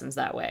painful lessons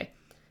that way.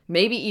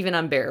 Maybe even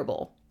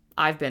unbearable.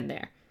 I've been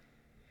there.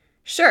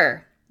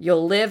 Sure,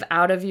 you'll live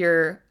out of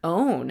your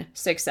own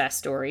success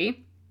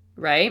story,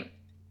 right?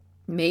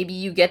 Maybe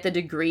you get the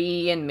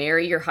degree and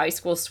marry your high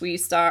school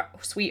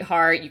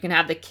sweetheart. You can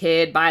have the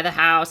kid, buy the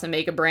house, and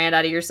make a brand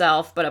out of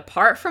yourself. But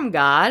apart from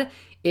God,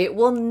 it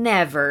will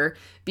never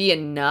be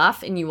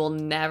enough and you will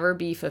never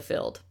be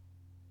fulfilled.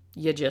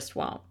 You just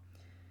won't.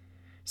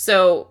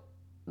 So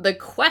the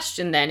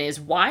question then is,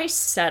 why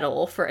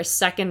settle for a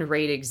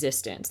second-rate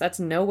existence? That's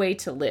no way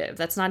to live.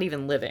 That's not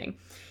even living.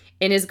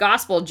 In his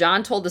gospel,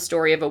 John told the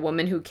story of a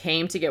woman who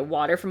came to get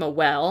water from a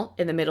well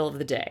in the middle of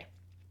the day.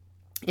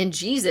 And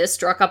Jesus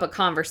struck up a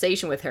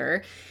conversation with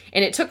her,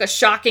 and it took a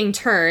shocking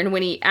turn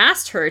when he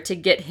asked her to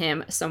get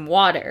him some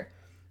water.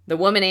 The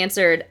woman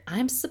answered,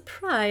 "I'm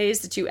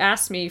surprised that you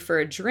asked me for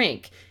a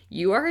drink.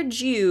 You are a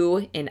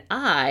Jew, and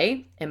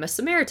I am a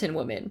Samaritan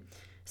woman."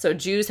 So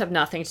Jews have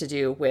nothing to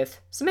do with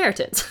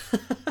Samaritans.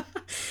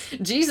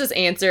 Jesus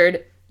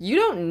answered, "You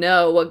don't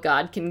know what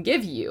God can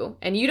give you,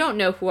 and you don't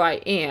know who I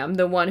am,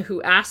 the one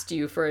who asked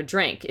you for a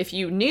drink. If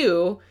you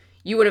knew,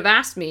 you would have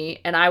asked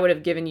me, and I would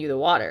have given you the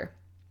water."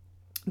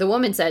 The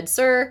woman said,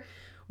 "Sir,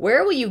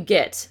 where will you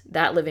get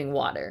that living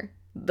water?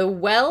 The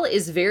well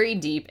is very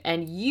deep,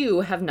 and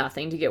you have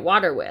nothing to get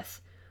water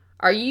with.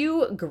 Are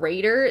you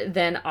greater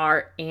than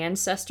our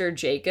ancestor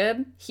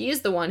Jacob? He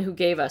is the one who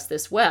gave us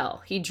this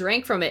well. He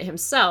drank from it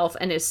himself,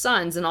 and his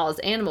sons and all his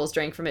animals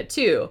drank from it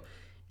too."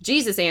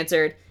 Jesus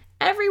answered,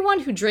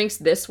 "Everyone who drinks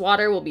this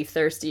water will be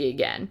thirsty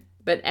again,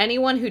 but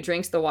anyone who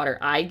drinks the water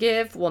I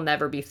give will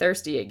never be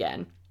thirsty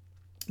again.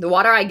 The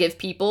water I give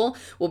people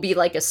will be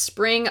like a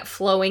spring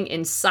flowing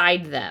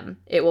inside them.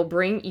 It will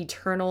bring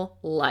eternal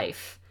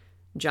life."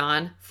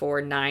 John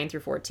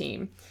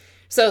 4:9-14.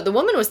 So the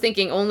woman was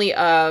thinking only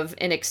of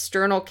an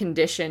external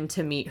condition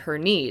to meet her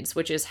needs,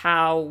 which is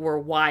how we're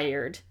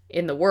wired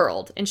in the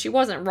world. And she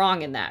wasn't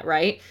wrong in that,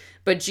 right?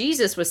 But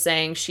Jesus was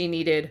saying she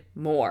needed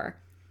more.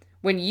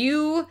 When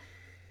you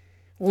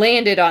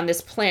landed on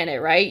this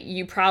planet, right,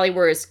 you probably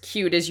were as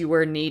cute as you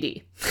were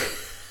needy.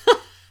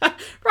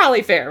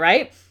 Probably fair,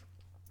 right?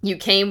 You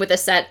came with a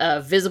set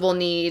of visible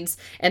needs,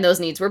 and those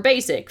needs were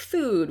basic: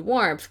 food,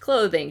 warmth,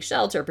 clothing,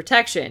 shelter,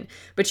 protection.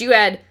 But you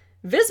had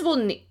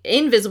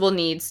invisible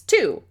needs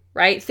too,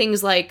 right?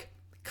 Things like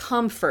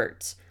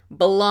comfort,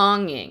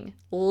 belonging,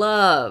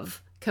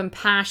 love,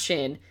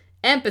 compassion,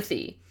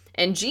 empathy.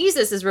 And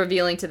Jesus is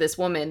revealing to this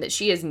woman that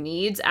she has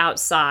needs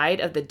outside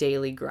of the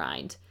daily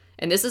grind.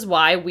 And this is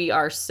why we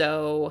are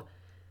so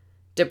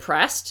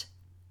depressed,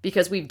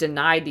 because we've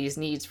denied these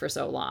needs for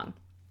so long.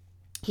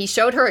 He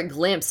showed her a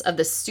glimpse of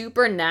the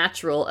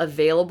supernatural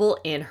available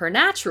in her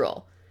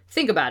natural.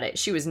 Think about it.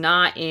 She was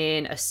not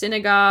in a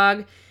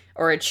synagogue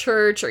or a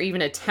church or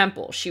even a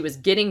temple. She was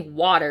getting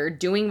water,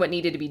 doing what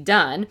needed to be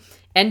done.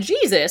 And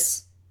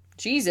Jesus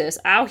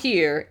out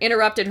here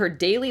interrupted her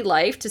daily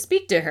life to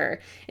speak to her.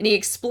 And he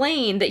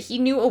explained that he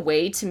knew a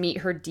way to meet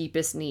her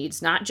deepest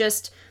needs, not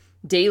just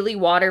daily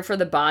water for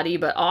the body,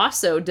 but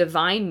also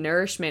divine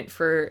nourishment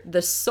for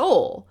the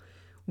soul,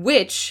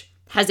 which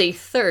has a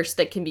thirst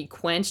that can be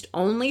quenched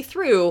only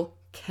through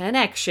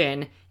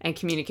connection and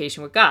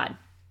communication with God.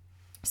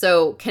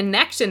 So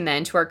connection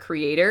then to our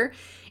Creator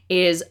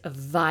is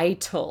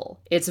vital.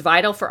 It's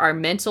vital for our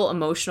mental,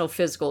 emotional,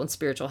 physical, and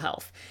spiritual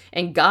health.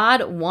 And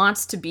God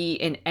wants to be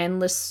an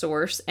endless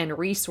source and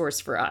resource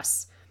for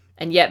us.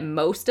 And yet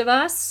most of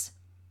us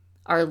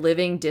are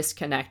living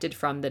disconnected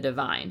from the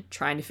divine,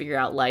 trying to figure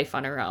out life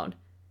on our own.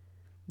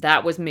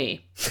 That was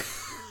me.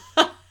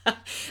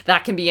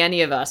 That can be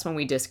any of us when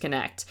we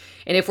disconnect.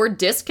 And if we're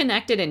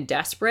disconnected and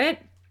desperate,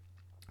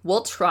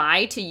 we'll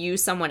try to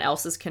use someone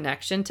else's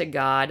connection to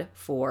God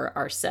for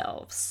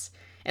ourselves.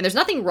 And there's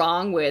nothing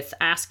wrong with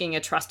asking a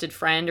trusted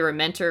friend or a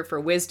mentor for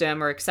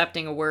wisdom or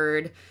accepting a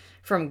word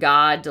from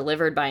God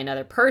delivered by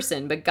another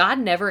person, but God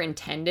never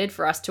intended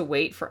for us to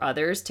wait for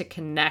others to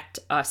connect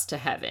us to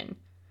heaven.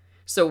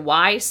 So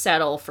why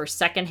settle for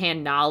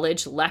secondhand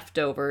knowledge,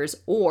 leftovers,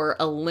 or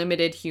a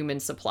limited human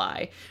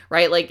supply,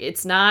 right? Like,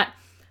 it's not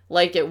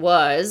like it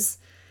was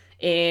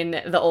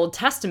in the Old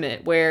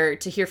Testament where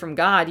to hear from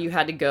God, you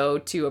had to go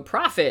to a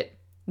prophet.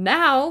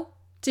 Now,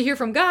 to hear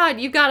from God,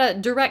 you've got to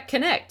direct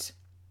connect.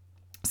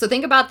 So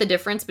think about the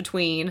difference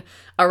between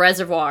a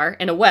reservoir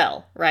and a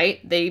well,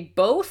 right? They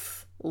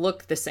both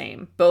look the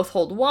same. Both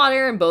hold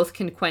water and both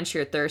can quench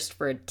your thirst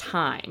for a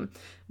time.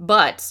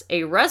 But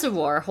a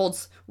reservoir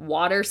holds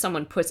water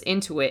someone puts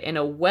into it, and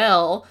a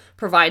well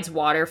provides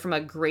water from a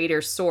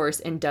greater source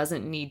and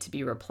doesn't need to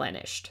be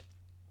replenished.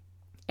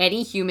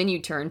 Any human you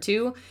turn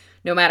to,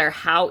 no matter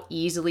how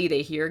easily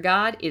they hear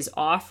God, is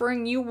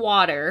offering you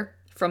water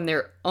from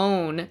their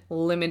own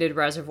limited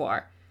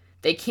reservoir.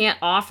 They can't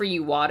offer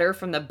you water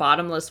from the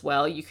bottomless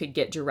well you could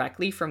get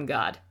directly from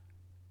God.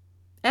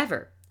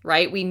 Ever,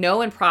 right? We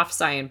know and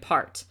prophesy in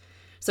part.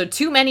 So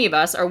too many of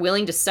us are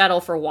willing to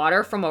settle for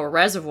water from a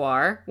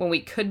reservoir when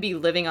we could be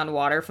living on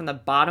water from the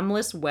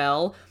bottomless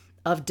well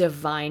of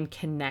divine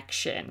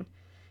connection.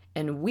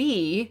 And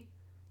we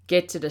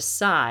get to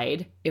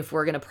decide if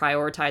we're going to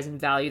prioritize and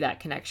value that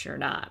connection or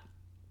not.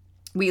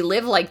 We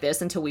live like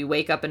this until we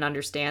wake up and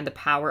understand the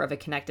power of a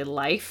connected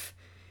life,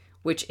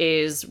 which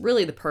is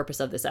really the purpose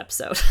of this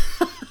episode.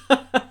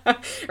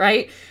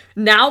 Right?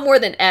 Now more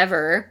than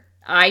ever,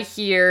 I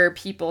hear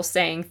people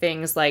saying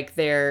things like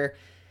they're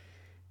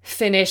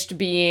finished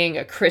being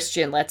a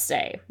Christian, let's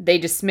say. They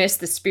dismiss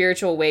the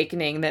spiritual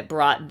awakening that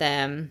brought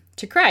them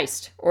to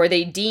Christ, or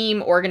they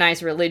deem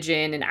organized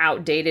religion an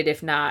outdated,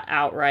 if not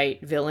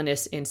outright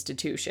villainous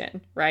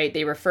institution, right?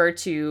 They refer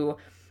to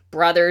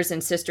brothers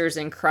and sisters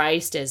in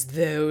Christ as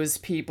those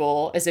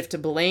people, as if to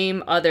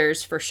blame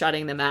others for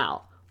shutting them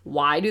out.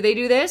 Why do they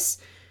do this?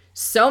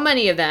 So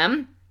many of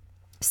them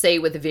say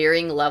with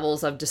varying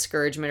levels of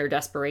discouragement or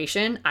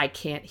desperation, I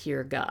can't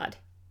hear God.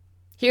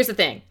 Here's the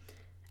thing.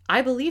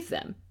 I believe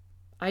them.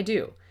 I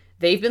do.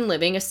 They've been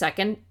living a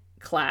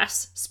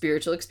second-class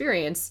spiritual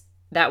experience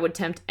that would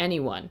tempt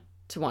anyone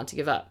to want to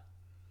give up.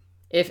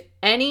 If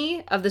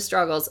any of the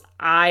struggles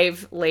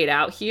I've laid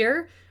out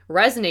here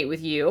resonate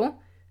with you,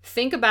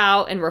 think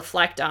about and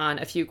reflect on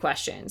a few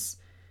questions.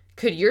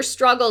 Could your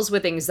struggles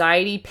with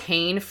anxiety,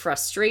 pain,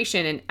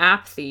 frustration, and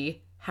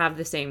apathy have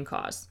the same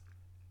cause?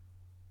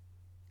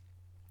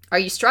 Are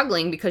you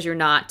struggling because you're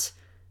not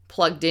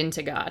plugged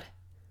into God?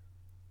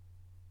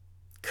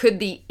 Could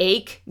the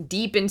ache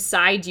deep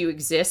inside you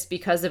exist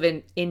because of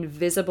an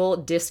invisible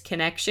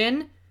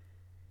disconnection?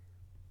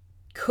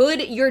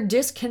 Could your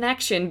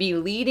disconnection be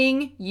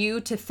leading you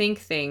to think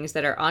things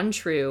that are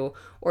untrue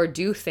or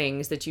do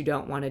things that you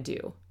don't want to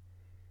do?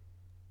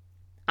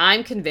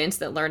 I'm convinced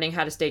that learning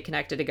how to stay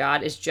connected to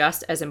God is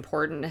just as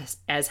important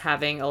as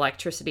having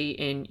electricity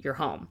in your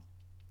home.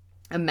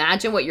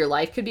 Imagine what your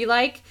life could be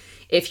like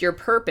if your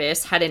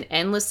purpose had an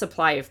endless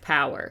supply of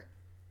power.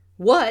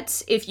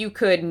 What if you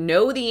could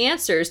know the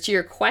answers to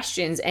your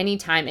questions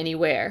anytime,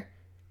 anywhere?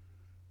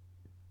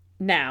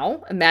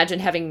 Now, imagine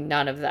having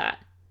none of that.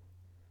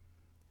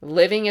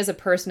 Living as a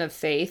person of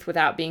faith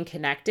without being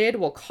connected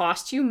will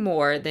cost you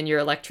more than your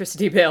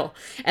electricity bill,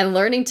 and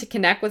learning to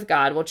connect with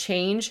God will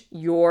change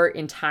your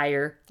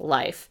entire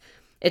life.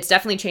 It's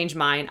definitely changed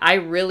mine. I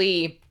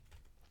really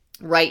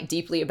write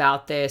deeply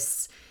about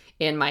this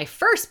in my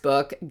first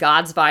book,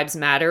 God's Vibes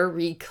Matter,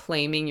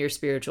 Reclaiming Your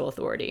Spiritual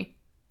Authority.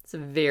 It's a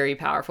very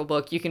powerful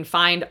book. You can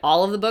find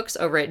all of the books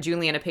over at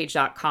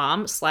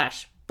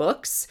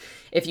julianapage.com/books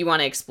if you want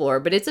to explore,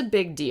 but it's a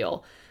big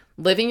deal.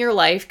 Living your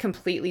life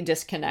completely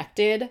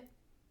disconnected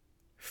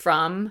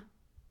from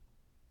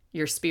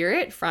your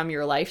spirit, from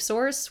your life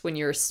source, when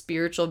you're a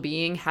spiritual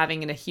being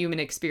having a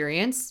human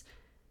experience,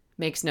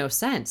 makes no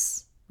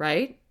sense,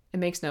 right? It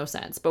makes no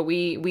sense. But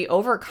we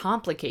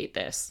overcomplicate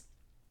this,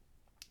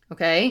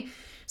 okay?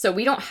 So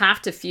we don't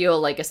have to feel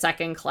like a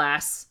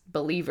second-class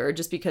believer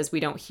just because we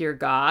don't hear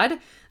God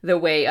the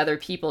way other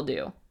people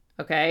do,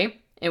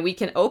 okay? And we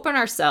can open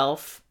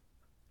ourselves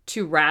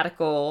to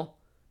radical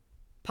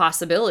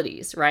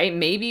possibilities, right?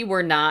 Maybe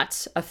we're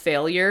not a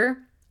failure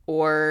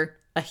or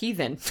a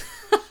heathen,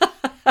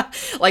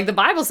 like the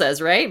Bible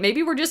says, right?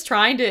 Maybe we're just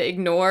trying to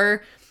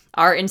ignore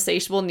our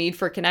insatiable need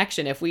for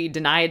connection. If we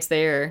deny it's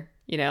there,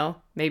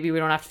 maybe we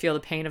don't have to feel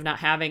the pain of not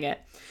having it.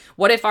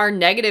 What if our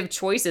negative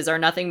choices are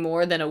nothing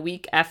more than a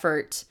weak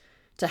effort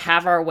to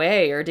have our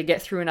way or to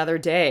get through another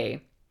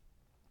day?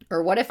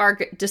 Or what if our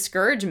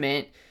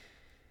discouragement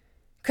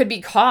could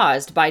be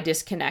caused by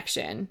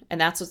disconnection, and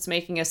that's what's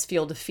making us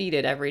feel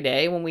defeated every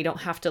day when we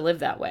don't have to live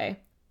that way?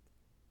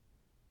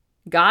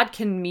 God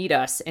can meet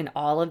us in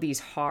all of these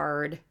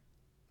hard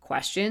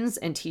questions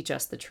and teach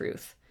us the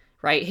truth,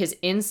 right? His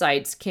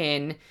insights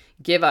can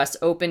give us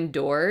open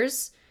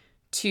doors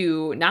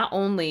to not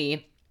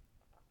only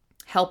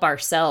help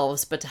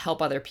ourselves, but to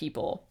help other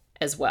people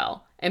as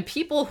well. And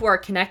people who are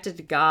connected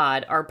to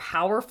God are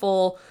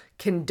powerful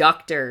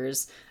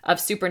conductors of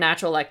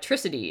supernatural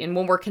electricity. And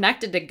when we're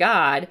connected to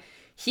God,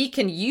 He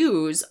can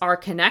use our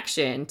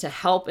connection to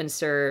help and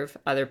serve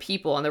other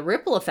people. And the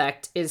ripple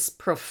effect is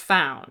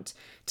profound.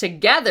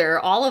 Together,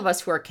 all of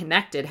us who are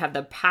connected have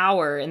the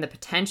power and the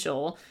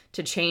potential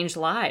to change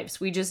lives.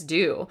 We just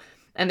do.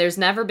 And there's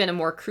never been a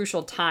more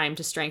crucial time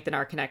to strengthen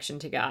our connection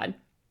to God.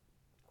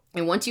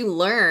 And once you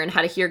learn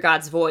how to hear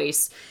God's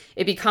voice,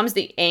 it becomes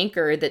the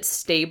anchor that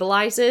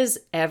stabilizes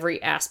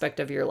every aspect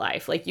of your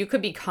life. Like you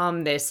could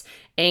become this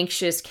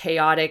anxious,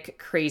 chaotic,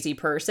 crazy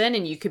person,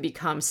 and you could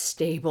become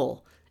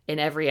stable in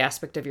every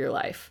aspect of your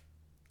life.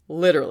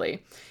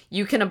 literally.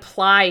 You can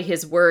apply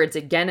his words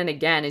again and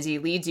again as he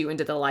leads you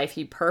into the life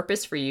he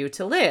purposed for you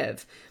to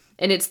live.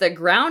 And it's the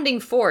grounding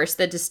force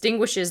that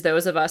distinguishes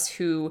those of us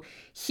who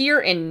hear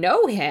and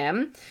know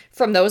him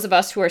from those of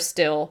us who are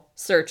still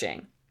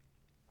searching.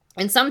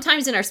 And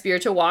sometimes in our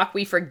spiritual walk,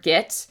 we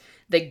forget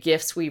the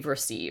gifts we've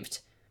received.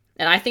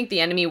 And I think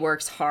the enemy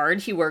works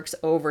hard. He works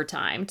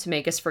overtime to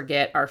make us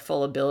forget our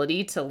full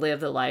ability to live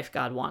the life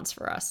God wants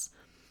for us.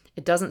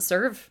 It doesn't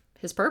serve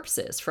his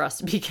purposes for us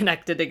to be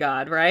connected to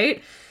God,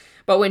 right?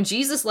 But when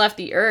Jesus left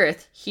the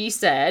earth, he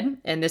said,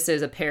 and this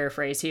is a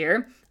paraphrase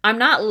here, I'm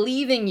not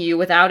leaving you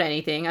without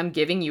anything. I'm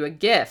giving you a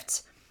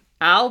gift.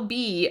 I'll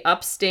be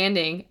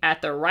upstanding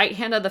at the right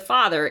hand of the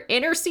Father,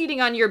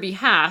 interceding on your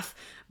behalf,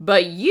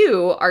 but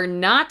you are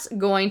not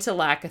going to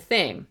lack a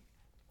thing.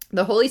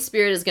 The Holy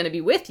Spirit is going to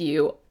be with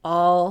you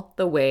all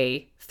the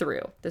way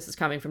through. This is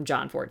coming from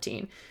John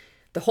 14.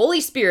 The Holy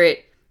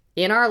Spirit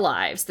in our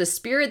lives, the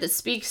Spirit that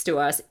speaks to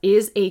us,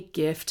 is a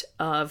gift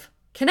of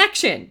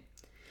connection.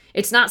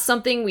 It's not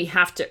something we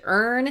have to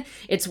earn.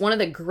 It's one of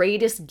the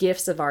greatest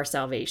gifts of our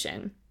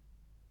salvation.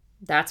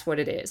 That's what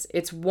it is.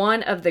 It's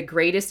one of the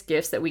greatest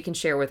gifts that we can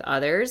share with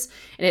others.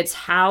 And it's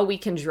how we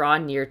can draw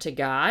near to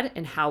God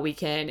and how we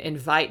can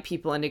invite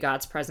people into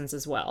God's presence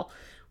as well.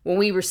 When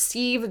we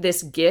receive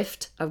this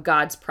gift of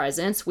God's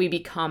presence, we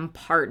become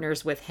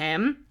partners with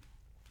him,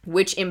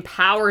 which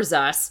empowers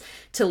us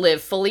to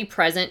live fully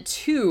present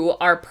to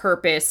our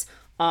purpose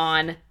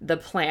on the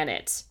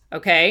planet.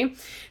 Okay?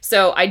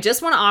 So I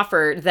just want to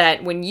offer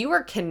that when you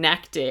are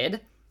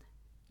connected,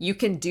 you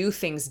can do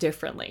things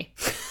differently.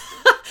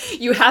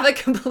 You have a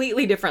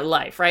completely different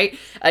life, right?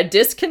 A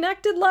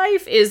disconnected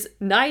life is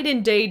night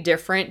and day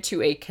different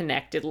to a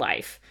connected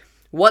life.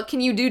 What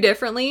can you do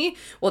differently?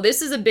 Well,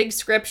 this is a big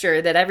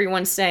scripture that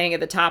everyone's saying at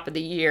the top of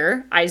the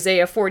year,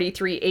 Isaiah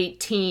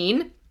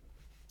 43:18.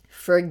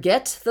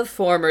 Forget the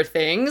former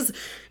things.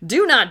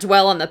 Do not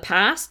dwell on the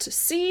past.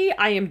 See,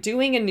 I am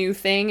doing a new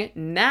thing.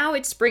 Now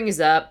it springs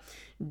up.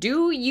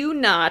 Do you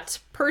not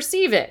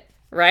perceive it?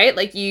 Right?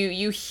 Like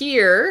you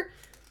hear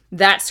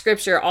that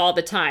scripture all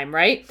the time,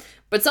 right?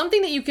 But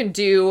something that you can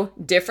do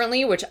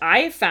differently, which I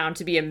have found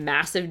to be a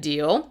massive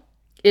deal,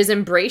 is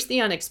embrace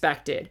the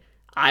unexpected.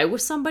 I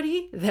was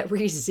somebody that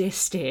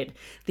resisted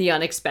the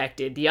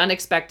unexpected. The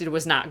unexpected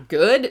was not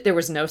good. There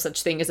was no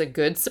such thing as a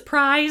good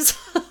surprise.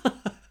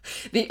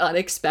 The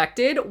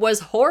unexpected was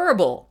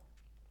horrible.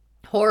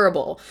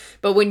 Horrible.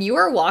 But when you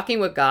are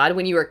walking with God,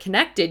 when you are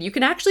connected, you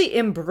can actually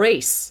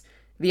embrace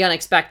the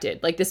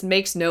unexpected. Like, this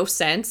makes no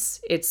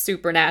sense. It's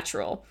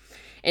supernatural.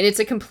 And it's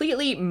a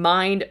completely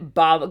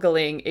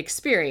mind-boggling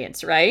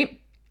experience, right?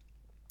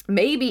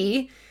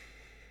 Maybe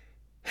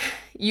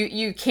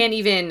you can't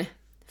even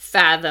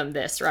fathom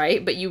this,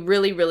 right? But you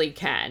really, really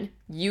can.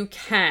 You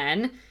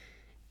can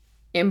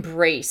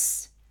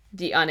embrace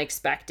the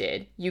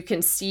unexpected. You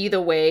can see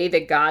the way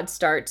that God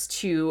starts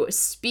to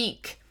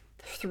speak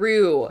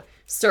through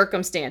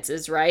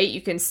circumstances, right?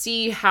 You can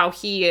see how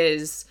he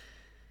is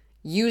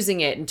using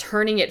it and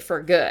turning it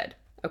for good,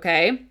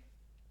 okay?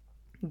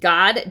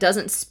 God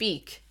doesn't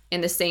speak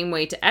in the same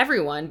way to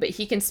everyone, but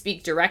he can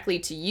speak directly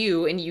to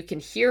you and you can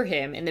hear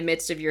him in the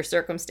midst of your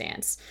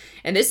circumstance.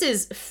 And this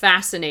is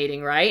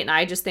fascinating, right? And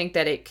I just think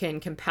that it can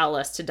compel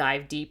us to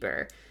dive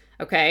deeper,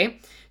 okay?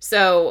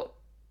 So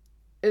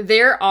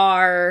there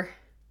are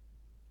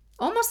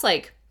almost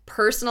like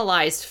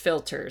personalized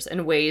filters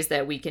and ways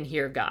that we can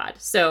hear God.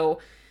 So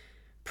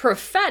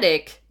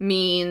prophetic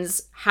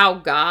means how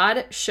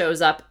God shows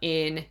up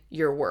in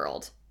your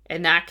world.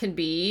 And that can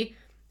be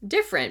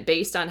different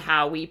based on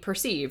how we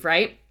perceive,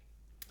 right?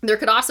 There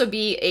could also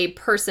be a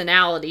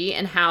personality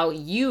and how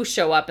you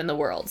show up in the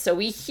world. So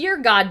we hear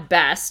God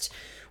best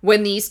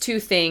when these two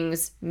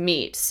things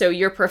meet. So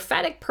your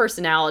prophetic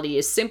personality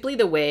is simply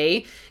the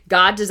way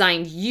God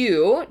designed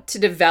you to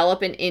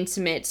develop an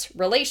intimate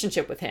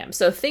relationship with him.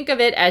 So think of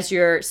it as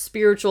your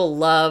spiritual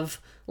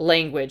love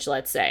language,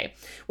 let's say,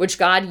 which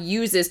God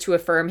uses to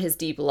affirm his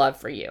deep love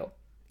for you.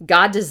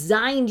 God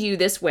designed you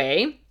this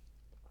way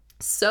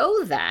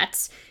so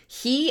that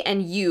he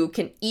and you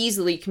can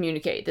easily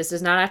communicate. This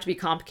does not have to be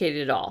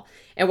complicated at all.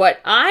 And what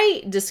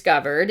I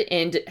discovered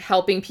in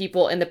helping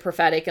people in the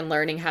prophetic and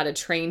learning how to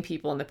train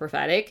people in the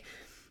prophetic,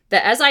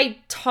 that as I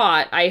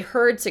taught, I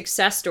heard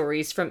success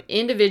stories from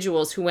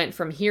individuals who went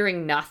from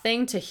hearing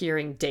nothing to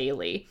hearing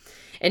daily.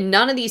 And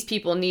none of these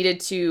people needed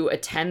to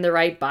attend the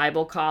right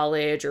Bible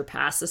college or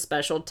pass a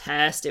special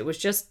test. It was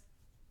just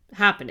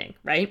happening,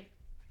 right?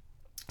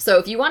 So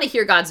if you want to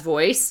hear God's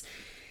voice,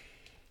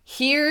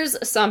 here's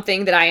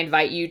something that I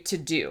invite you to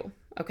do,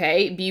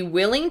 okay? Be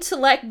willing to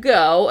let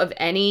go of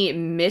any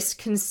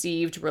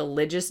misconceived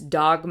religious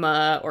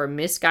dogma or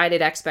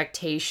misguided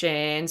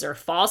expectations or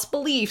false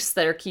beliefs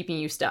that are keeping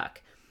you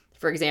stuck.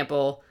 For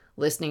example,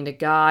 listening to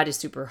God is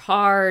super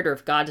hard, or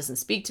if God doesn't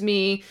speak to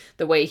me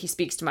the way he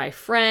speaks to my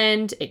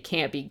friend, it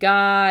can't be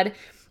God.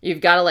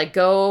 You've got to let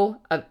go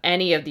of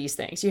any of these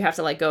things. You have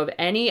to let go of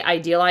any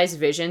idealized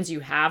visions you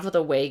have of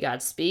the way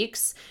God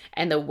speaks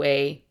and the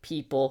way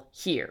people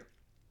hear.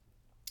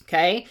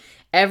 Okay?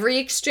 Every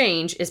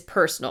exchange is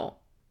personal.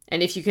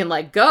 And if you can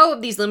let go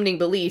of these limiting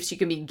beliefs, you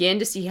can begin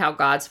to see how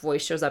God's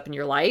voice shows up in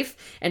your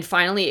life and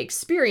finally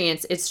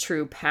experience its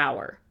true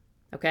power.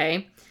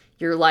 Okay?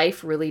 Your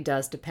life really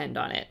does depend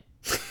on it.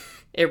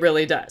 It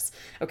really does.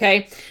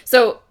 Okay?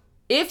 So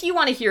if you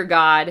want to hear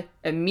God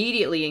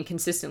immediately and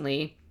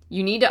consistently,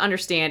 you need to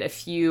understand a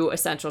few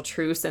essential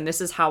truths, and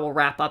this is how we'll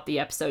wrap up the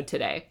episode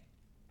today.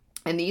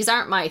 And these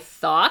aren't my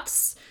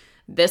thoughts.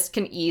 This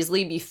can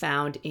easily be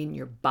found in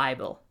your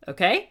Bible,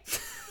 okay?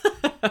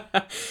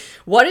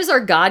 What is our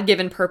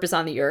God-given purpose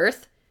on the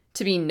earth?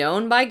 To be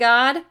known by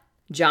God,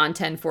 John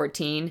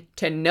 10:14,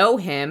 to know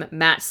him,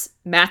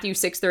 Matthew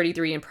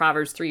 6:33 and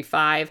Proverbs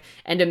 3:5,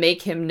 and to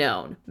make him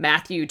known,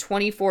 Matthew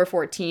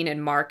 24:14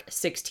 and Mark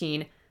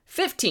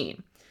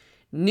 16:15.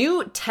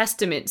 New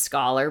Testament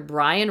scholar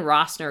Brian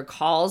Rossner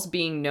calls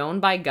being known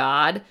by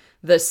God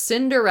the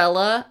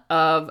Cinderella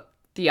of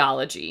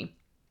theology.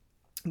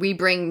 We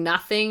bring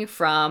nothing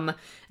from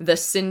the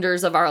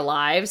cinders of our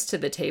lives to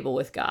the table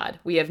with God.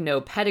 We have no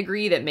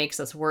pedigree that makes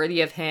us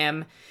worthy of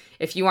him.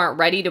 If you aren't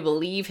ready to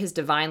believe his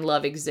divine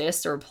love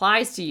exists or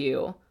applies to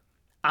you,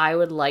 I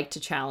would like to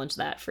challenge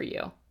that for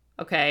you.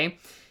 Okay?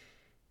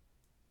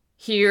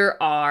 Here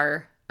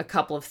are a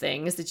couple of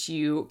things that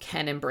you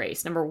can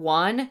embrace. Number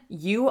one,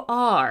 you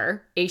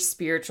are a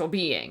spiritual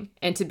being.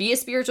 And to be a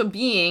spiritual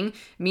being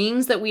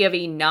means that we have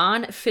a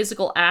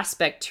non-physical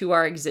aspect to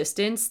our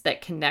existence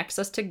that connects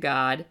us to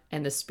God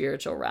and the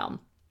spiritual realm.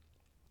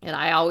 And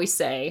I always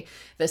say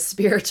the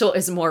spiritual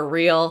is more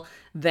real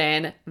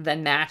than the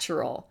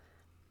natural,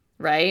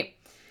 right?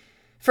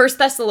 1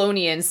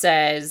 Thessalonians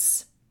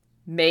says,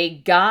 may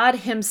God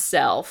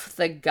himself,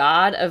 the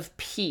God of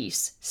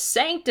peace,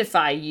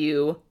 sanctify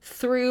you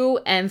through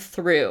and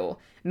through.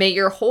 May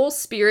your whole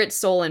spirit,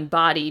 soul, and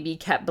body be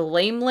kept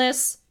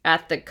blameless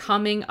at the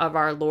coming of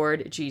our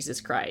Lord Jesus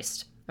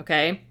Christ.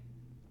 Okay?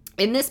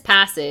 In this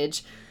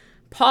passage,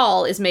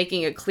 Paul is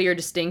making a clear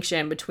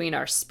distinction between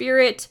our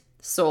spirit,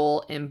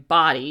 soul, and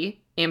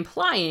body,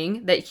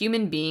 implying that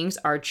human beings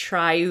are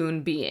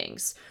triune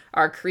beings.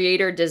 Our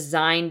Creator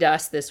designed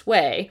us this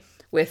way,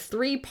 with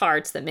three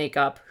parts that make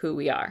up who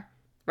we are,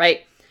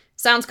 right?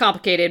 Sounds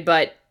complicated,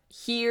 but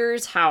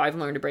here's how I've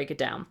learned to break it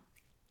down.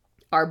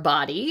 Our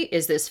body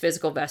is this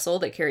physical vessel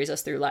that carries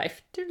us through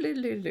life,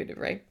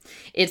 right?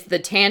 It's the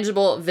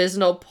tangible,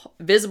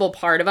 visible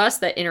part of us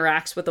that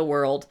interacts with the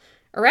world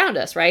around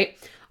us, right?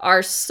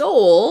 Our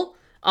soul,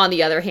 on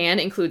the other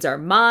hand, includes our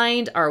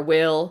mind, our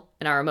will,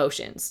 and our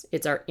emotions.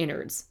 It's our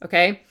innards,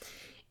 okay?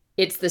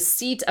 It's the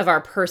seat of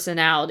our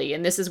personality,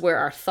 and this is where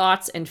our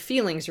thoughts and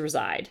feelings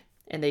reside.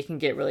 And they can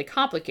get really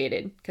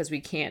complicated because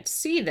we can't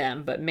see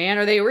them, but man,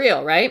 are they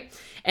real, right?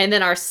 And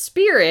then our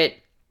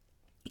spirit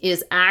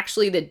is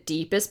actually the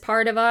deepest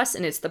part of us,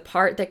 and it's the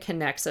part that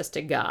connects us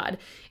to God.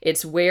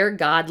 It's where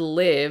God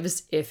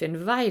lives if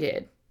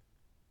invited.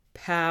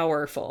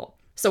 Powerful.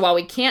 So while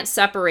we can't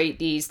separate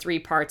these three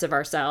parts of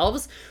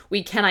ourselves,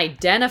 we can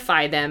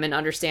identify them and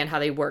understand how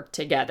they work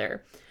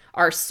together.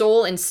 Our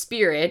soul and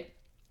spirit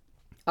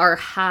are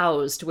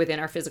housed within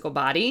our physical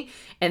body,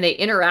 and they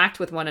interact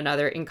with one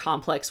another in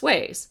complex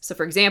ways. So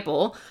for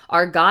example,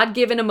 our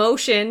God-given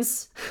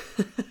emotions,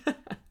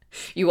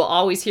 you will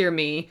always hear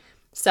me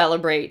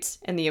celebrate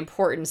and the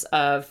importance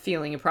of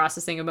feeling and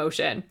processing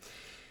emotion.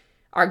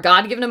 Our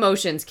God-given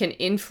emotions can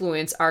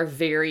influence our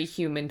very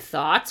human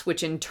thoughts,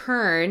 which in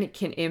turn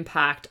can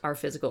impact our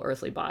physical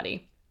earthly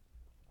body.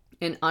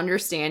 And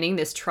understanding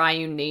this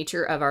triune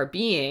nature of our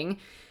being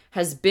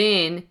has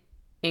been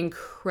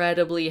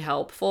incredibly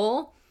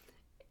helpful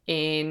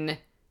in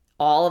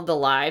all of the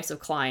lives of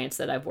clients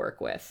that I've worked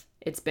with.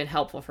 It's been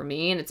helpful for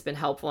me, and it's been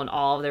helpful in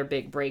all of their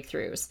big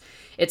breakthroughs.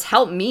 It's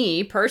helped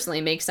me personally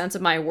make sense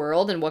of my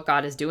world and what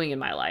God is doing in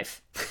my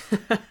life.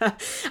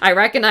 I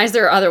recognize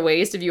there are other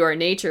ways to view our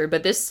nature,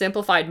 but this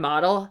simplified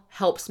model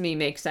helps me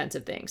make sense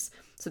of things.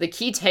 So the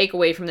key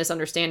takeaway from this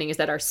understanding is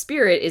that our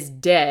spirit is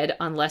dead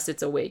unless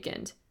it's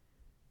awakened.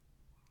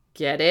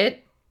 Get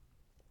it?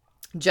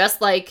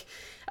 Just like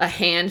a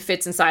hand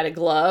fits inside a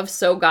glove,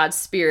 so God's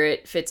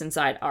spirit fits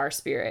inside our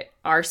spirit.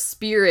 Our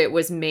spirit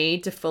was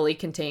made to fully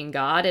contain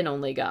God and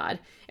only God.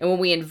 And when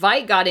we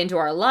invite God into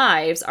our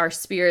lives, our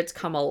spirits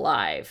come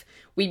alive.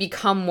 We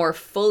become more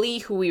fully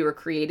who we were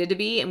created to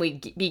be, and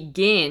we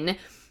begin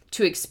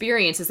to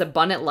experience this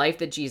abundant life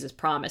that Jesus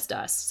promised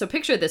us. So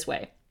picture it this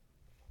way.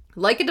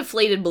 Like a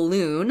deflated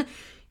balloon,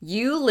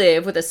 you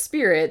live with a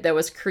spirit that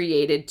was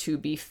created to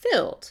be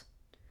filled.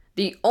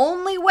 The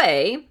only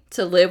way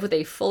to live with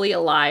a fully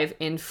alive,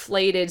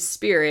 inflated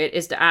spirit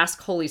is to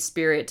ask Holy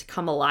Spirit to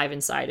come alive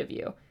inside of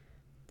you.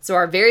 So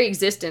our very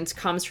existence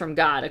comes from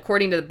God.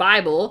 According to the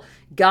Bible,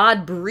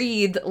 God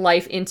breathed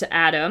life into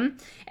Adam,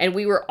 and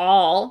we were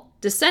all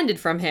descended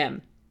from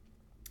him.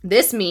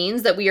 This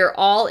means that we are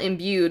all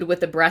imbued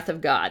with the breath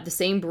of God, the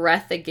same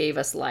breath that gave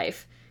us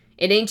life.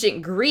 In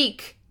ancient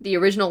Greek, the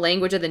original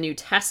language of the New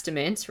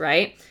Testament,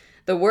 right?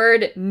 The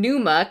word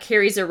pneuma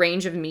carries a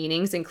range of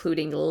meanings,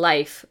 including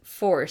life,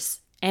 force,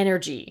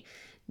 energy,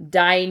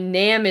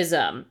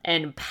 dynamism,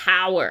 and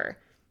power.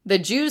 The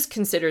Jews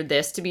considered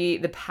this to be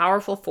the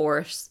powerful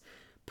force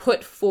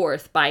put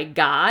forth by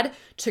God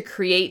to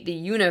create the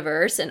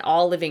universe and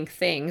all living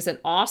things, and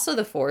also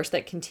the force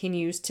that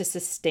continues to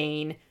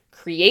sustain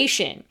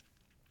creation.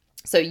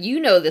 So you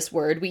know this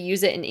word, we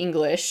use it in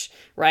English,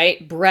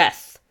 right?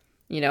 Breath.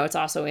 It's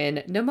also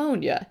in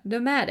pneumonia,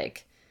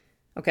 pneumatic.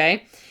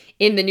 Okay?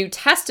 In the New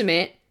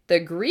Testament, the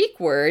Greek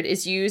word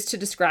is used to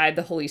describe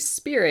the Holy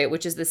Spirit,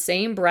 which is the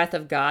same breath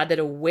of God that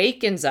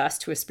awakens us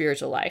to a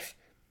spiritual life.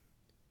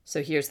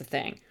 So here's the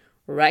thing.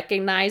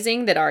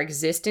 Recognizing that our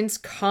existence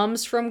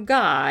comes from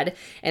God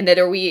and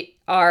that we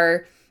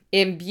are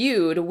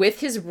imbued with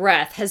his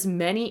breath has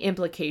many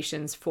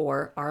implications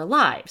for our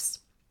lives.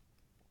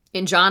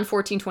 In John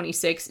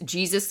 14:26,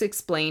 Jesus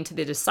explained to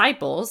the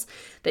disciples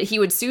that he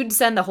would soon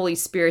send the Holy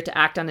Spirit to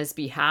act on his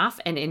behalf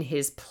and in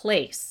his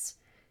place.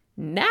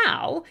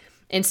 Now,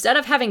 instead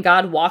of having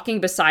God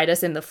walking beside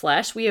us in the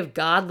flesh, we have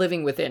God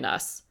living within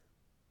us.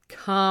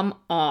 Come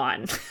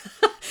on.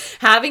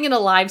 Having an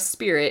alive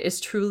spirit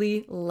is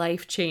truly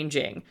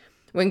life-changing.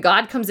 When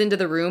God comes into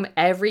the room,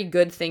 every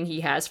good thing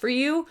he has for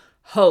you,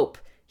 hope,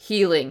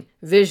 healing,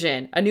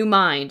 vision, a new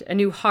mind, a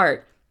new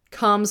heart,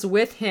 comes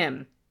with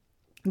him.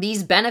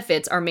 These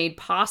benefits are made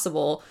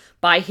possible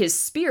by his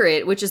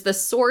spirit, which is the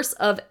source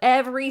of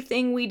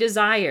everything we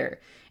desire.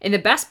 And the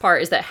best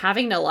part is that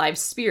having an alive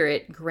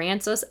spirit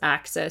grants us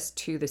access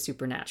to the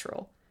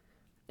supernatural.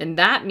 And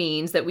that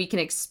means that we can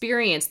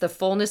experience the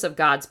fullness of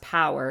God's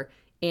power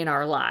in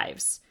our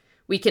lives.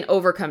 We can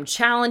overcome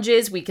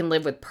challenges, we can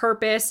live with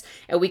purpose,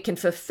 and we can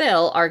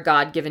fulfill our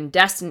God-given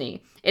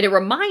destiny. And it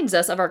reminds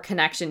us of our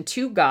connection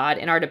to God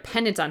and our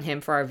dependence on him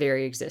for our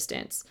very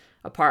existence.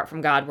 Apart from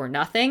God, we're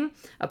nothing.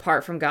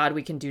 Apart from God,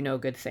 we can do no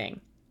good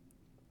thing.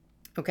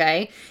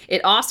 Okay?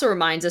 It also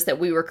reminds us that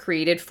we were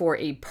created for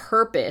a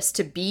purpose,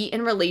 to be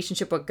in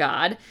relationship with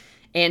God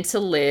and to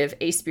live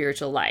a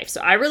spiritual life.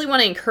 So I really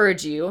want to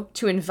encourage you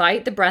to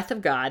invite the breath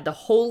of God, the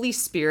Holy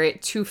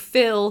Spirit, to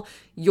fill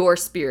your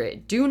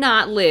spirit. Do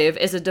not live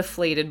as a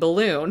deflated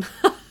balloon.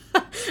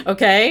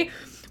 Okay?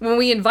 When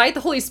we invite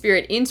the Holy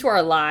Spirit into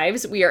our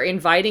lives, we are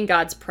inviting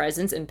God's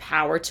presence and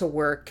power to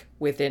work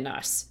within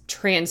us,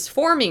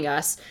 transforming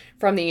us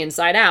from the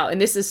inside out. And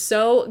this is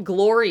so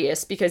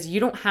glorious because you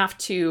don't have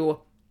to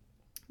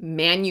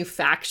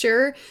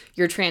manufacture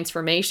your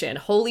transformation.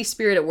 Holy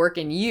Spirit at work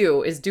in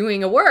you is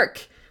doing a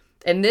work.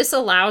 And this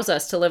allows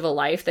us to live a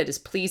life that is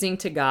pleasing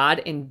to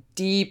God and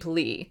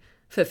deeply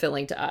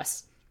fulfilling to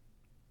us.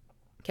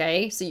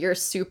 Okay, so you're a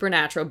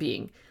supernatural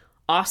being.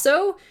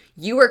 Also,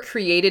 you are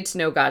created to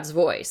know God's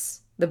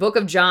voice. The book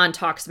of John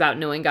talks about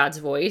knowing God's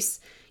voice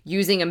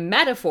using a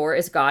metaphor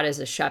as God as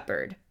a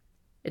shepherd.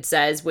 It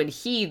says, when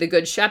he, the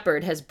good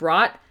shepherd, has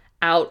brought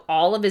out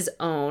all of his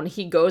own,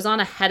 he goes on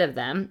ahead of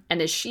them,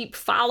 and his sheep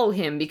follow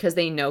him because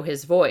they know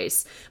his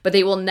voice. But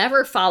they will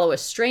never follow a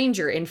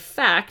stranger. In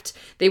fact,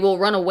 they will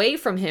run away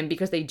from him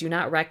because they do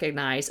not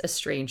recognize a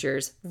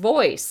stranger's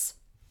voice.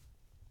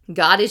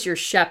 God is your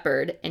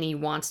shepherd, and he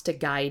wants to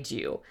guide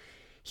you.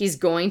 He's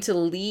going to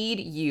lead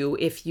you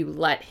if you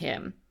let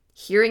him.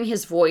 Hearing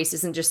his voice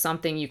isn't just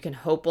something you can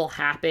hope will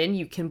happen.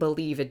 You can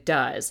believe it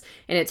does.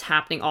 And it's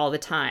happening all the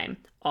time.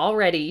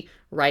 Already,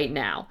 right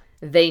now.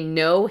 They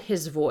know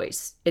his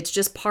voice. It's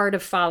just part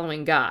of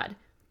following God.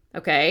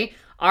 Okay?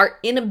 Our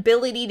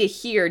inability to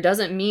hear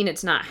doesn't mean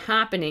it's not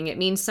happening. It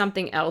means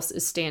something else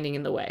is standing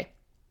in the way.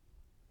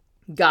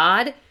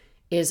 God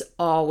is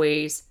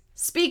always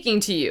speaking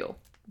to you.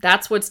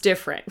 That's what's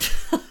different.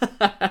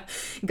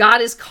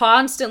 God is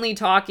constantly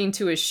talking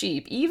to his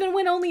sheep, even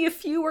when only a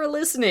few are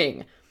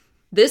listening.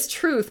 This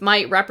truth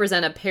might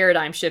represent a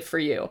paradigm shift for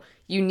you.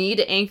 You need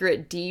to anchor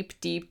it deep,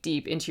 deep,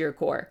 deep into your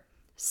core.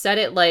 Set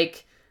it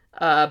like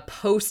a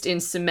post in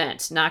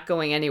cement, not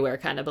going anywhere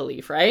kind of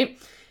belief, right?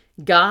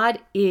 God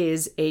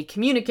is a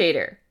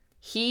communicator.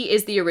 He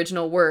is the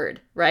original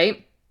word,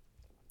 right?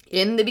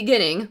 In the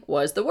beginning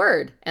was the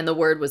Word, and the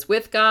Word was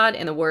with God,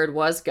 and the Word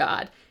was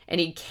God. And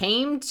he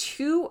came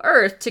to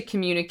earth to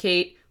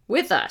communicate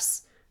with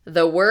us.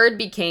 The Word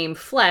became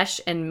flesh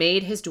and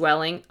made his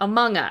dwelling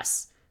among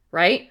us,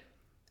 right?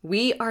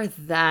 We are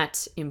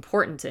that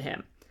important to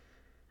him.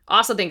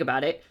 Also think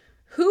about it.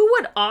 Who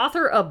would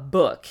author a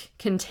book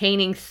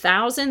containing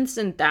thousands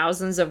and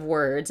thousands of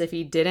words if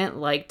he didn't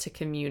like to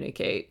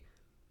communicate?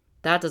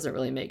 That doesn't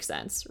really make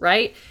sense,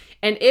 right?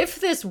 And if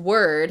this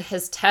word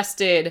has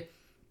tested,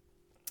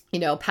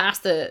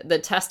 past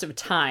the test of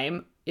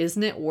time,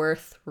 isn't it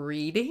worth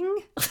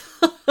reading?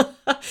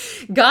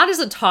 God is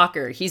a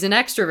talker. He's an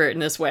extrovert in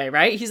this way,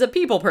 right? He's a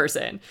people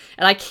person.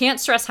 And I can't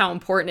stress how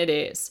important it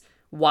is.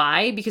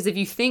 Why? Because if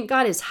you think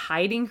God is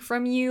hiding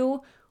from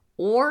you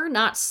or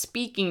not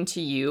speaking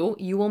to you,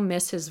 you will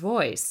miss his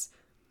voice.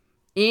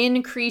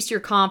 Increase your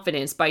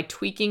confidence by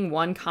tweaking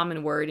one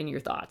common word in your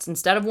thoughts.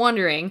 Instead of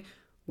wondering,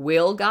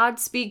 will God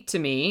speak to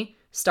me?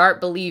 Start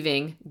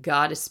believing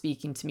God is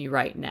speaking to me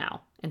right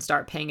now and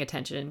start paying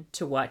attention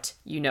to what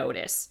you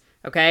notice.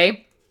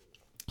 Okay?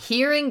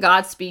 Hearing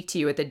God speak to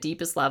you at the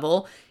deepest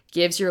level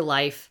gives your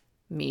life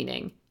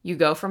meaning. You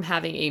go from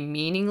having a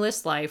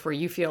meaningless life where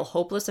you feel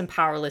hopeless and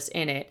powerless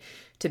in it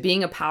to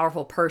being a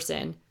powerful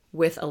person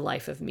with a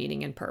life of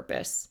meaning and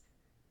purpose.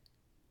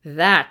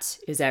 That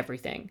is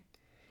everything.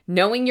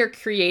 Knowing your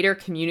Creator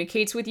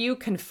communicates with you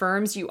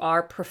confirms you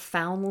are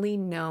profoundly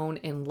known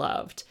and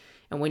loved.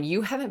 And when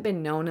you haven't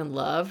been known and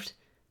loved,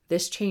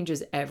 this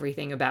changes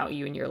everything about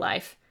you in your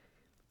life.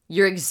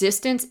 Your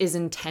existence is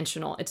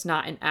intentional. It's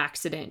not an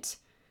accident.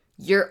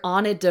 You're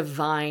on a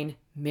divine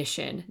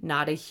mission,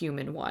 not a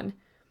human one.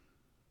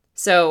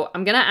 So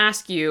I'm going to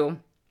ask you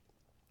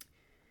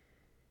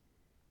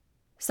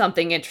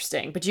something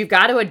interesting, but you've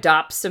got to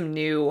adopt some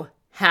new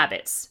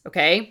habits,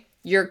 okay?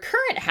 Your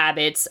current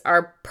habits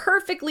are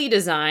perfectly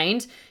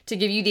designed to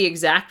give you the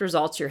exact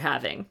results you're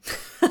having.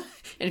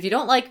 And if you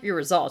don't like your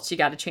results, you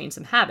got to change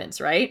some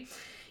habits, right?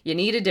 You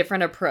need a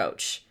different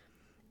approach.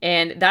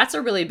 And that's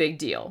a really big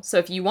deal. So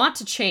if you want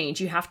to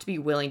change, you have to be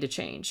willing to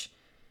change.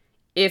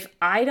 If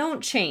I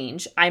don't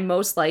change, I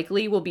most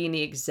likely will be in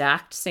the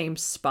exact same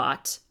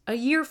spot a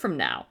year from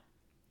now.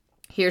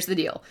 Here's the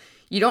deal.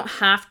 You don't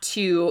have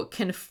to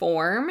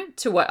conform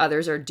to what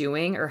others are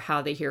doing or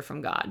how they hear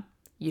from God.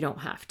 You don't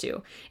have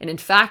to. And in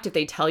fact, if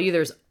they tell you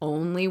there's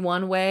only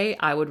one way,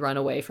 I would run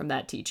away from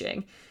that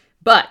teaching.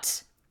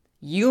 But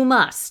you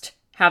must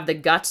have the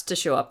guts to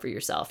show up for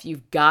yourself.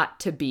 You've got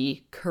to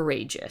be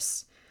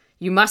courageous.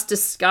 You must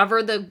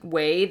discover the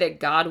way that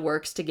God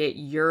works to get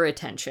your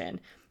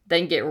attention.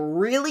 Then get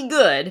really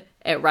good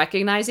at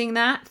recognizing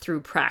that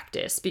through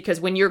practice.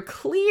 Because when you're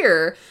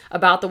clear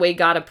about the way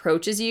God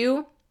approaches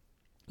you,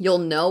 you'll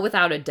know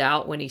without a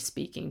doubt when he's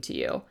speaking to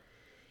you.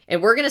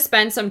 And we're going to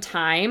spend some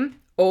time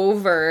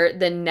over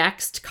the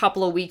next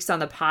couple of weeks on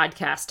the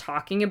podcast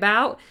talking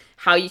about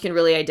how you can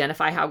really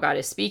identify how God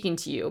is speaking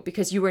to you,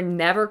 because you were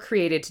never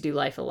created to do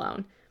life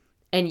alone.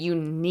 And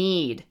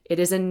it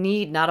is a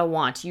need, not a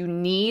want. You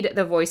need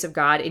the voice of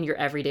God in your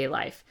everyday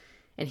life.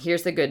 And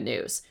here's the good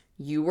news.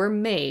 You were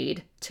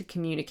made to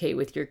communicate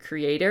with your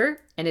Creator,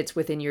 and it's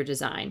within your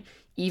design.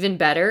 Even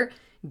better,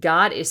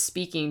 God is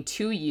speaking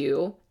to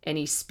you, and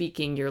he's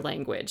speaking your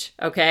language.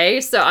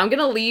 Okay? So I'm going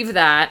to leave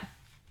that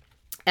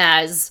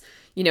as,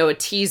 a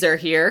teaser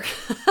here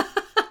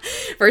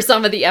for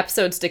some of the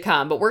episodes to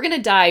come. But we're going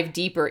to dive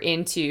deeper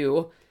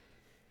into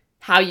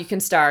how you can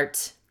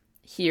start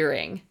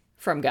hearing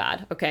from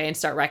God, okay, and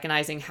start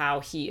recognizing how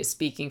he is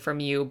speaking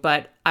from you.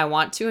 But I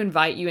want to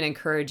invite you and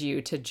encourage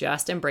you to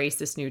just embrace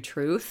this new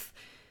truth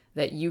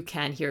that you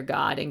can hear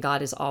God, and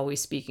God is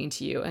always speaking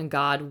to you, and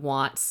God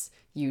wants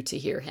you to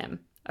hear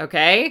him.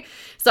 Okay,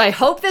 so I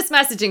hope this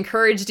message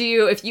encouraged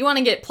you. If you want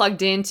to get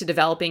plugged into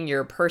developing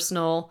your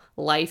personal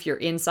life, your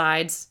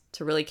insides,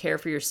 to really care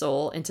for your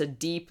soul and to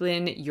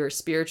deepen your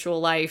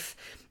spiritual life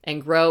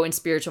and grow in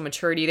spiritual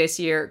maturity this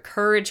year,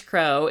 Courage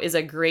Co is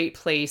a great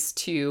place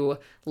to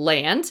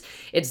land.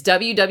 It's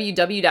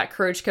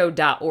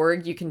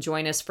www.courageco.org. You can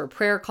join us for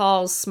prayer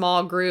calls,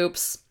 small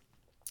groups,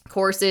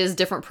 courses,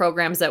 different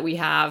programs that we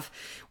have.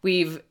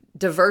 We've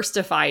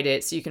diversified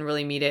it so you can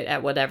really meet it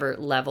at whatever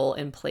level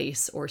and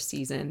place or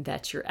season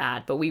that you're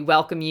at. But we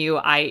welcome you.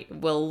 I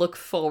will look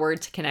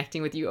forward to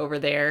connecting with you over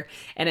there.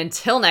 And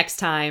until next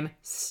time,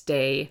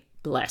 stay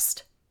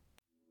blessed.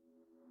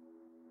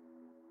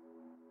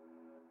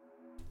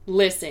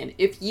 Listen,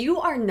 if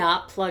you are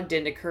not plugged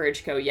into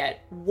Courage Co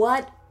yet,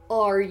 what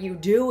are you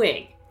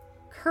doing?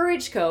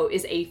 Courage Co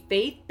is a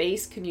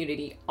faith-based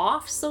community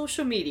off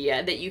social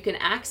media that you can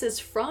access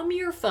from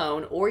your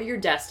phone or your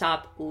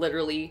desktop,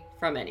 literally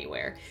from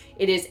anywhere.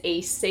 It is a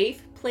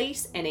safe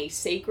place and a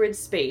sacred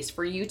space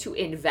for you to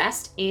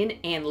invest in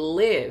and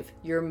live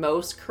your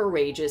most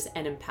courageous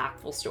and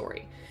impactful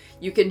story.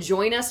 You can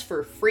join us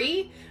for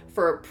free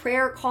for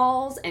prayer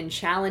calls and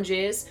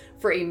challenges,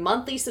 for a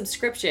monthly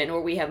subscription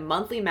where we have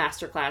monthly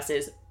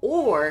masterclasses,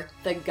 or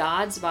the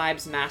God's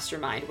Vibes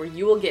Mastermind, where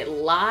you will get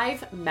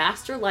live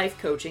master life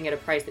coaching at a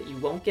price that you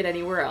won't get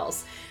anywhere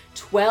else.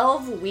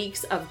 12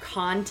 weeks of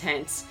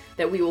content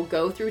that we will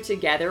go through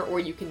together,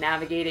 or you can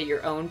navigate at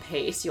your own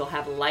pace. You'll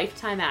have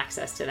lifetime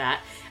access to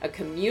that. A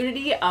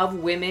community of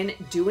women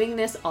doing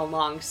this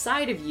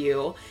alongside of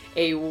you,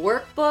 a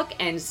workbook,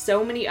 and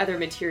so many other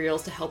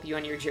materials to help you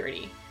on your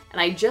journey. And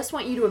I just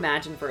want you to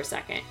imagine for a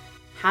second,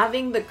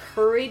 having the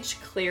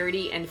courage,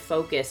 clarity, and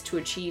focus to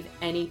achieve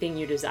anything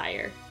you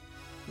desire.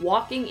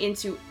 Walking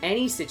into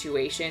any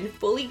situation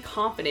fully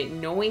confident,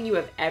 knowing you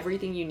have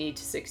everything you need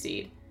to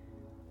succeed.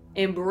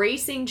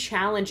 Embracing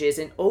challenges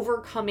and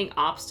overcoming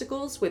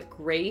obstacles with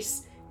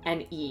grace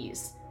and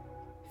ease.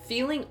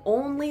 Feeling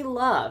only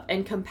love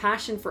and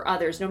compassion for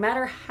others, no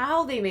matter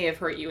how they may have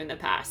hurt you in the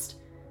past.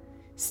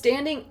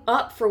 Standing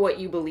up for what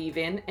you believe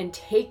in and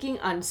taking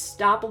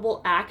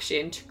unstoppable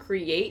action to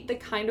create the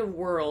kind of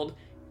world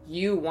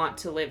you want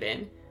to live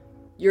in.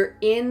 You're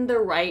in the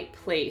right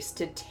place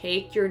to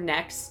take your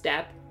next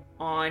step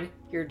on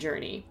your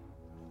journey.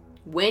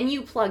 When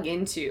you plug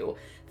into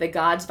the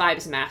God's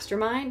Vibes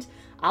Mastermind,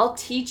 I'll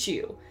teach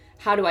you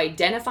how to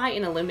identify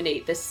and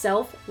eliminate the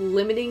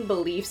self-limiting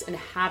beliefs and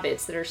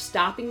habits that are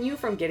stopping you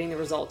from getting the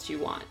results you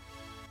want.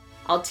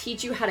 I'll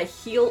teach you how to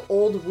heal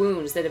old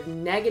wounds that have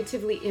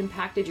negatively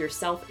impacted your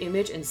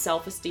self-image and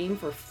self-esteem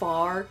for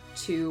far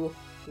too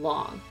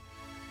long.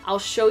 I'll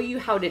show you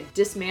how to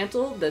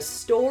dismantle the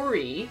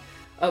story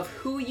of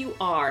who you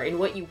are and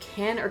what you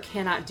can or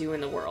cannot do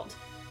in the world.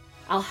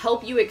 I'll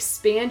help you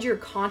expand your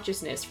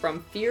consciousness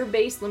from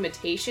fear-based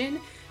limitation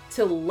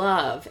to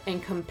love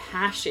and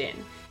compassion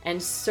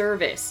and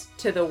service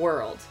to the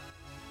world.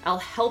 I'll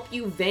help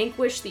you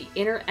vanquish the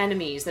inner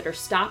enemies that are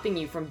stopping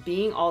you from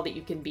being all that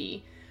you can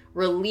be.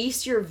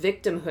 Release your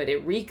victimhood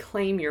and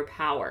reclaim your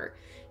power.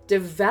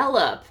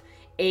 Develop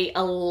a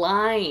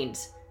aligned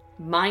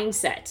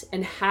mindset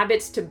and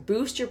habits to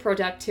boost your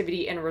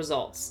productivity and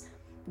results.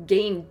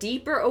 Gain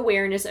deeper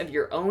awareness of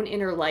your own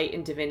inner light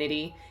and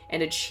divinity,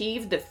 and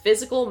achieve the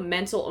physical,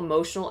 mental,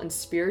 emotional, and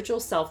spiritual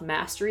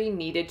self-mastery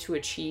needed to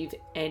achieve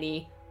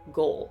any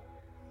goal.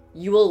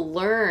 You will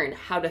learn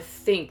how to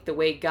think the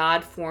way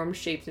God formed,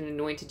 shaped, and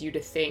anointed you to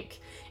think,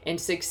 and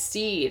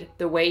succeed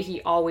the way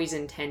He always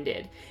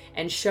intended,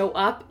 and show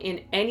up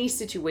in any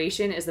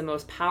situation as the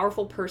most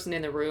powerful person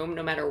in the room,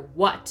 no matter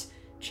what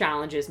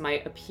challenges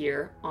might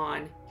appear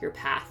on your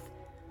path.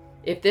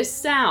 If this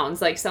sounds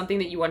like something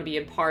that you want to be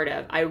a part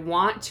of, I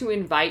want to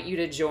invite you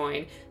to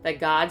join the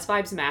God's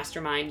Vibes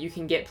Mastermind. You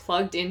can get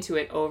plugged into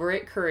it over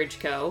at Courage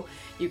Co.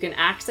 You can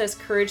access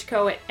Courage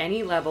Co. at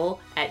any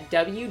level at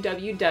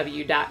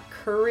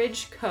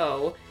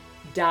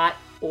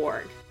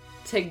www.courageco.org.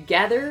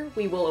 Together,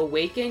 we will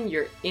awaken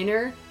your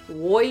inner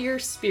warrior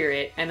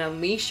spirit and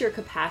unleash your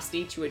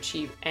capacity to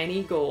achieve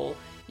any goal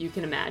you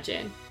can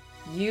imagine.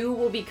 You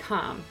will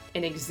become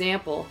an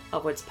example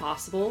of what's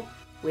possible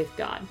with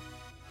God.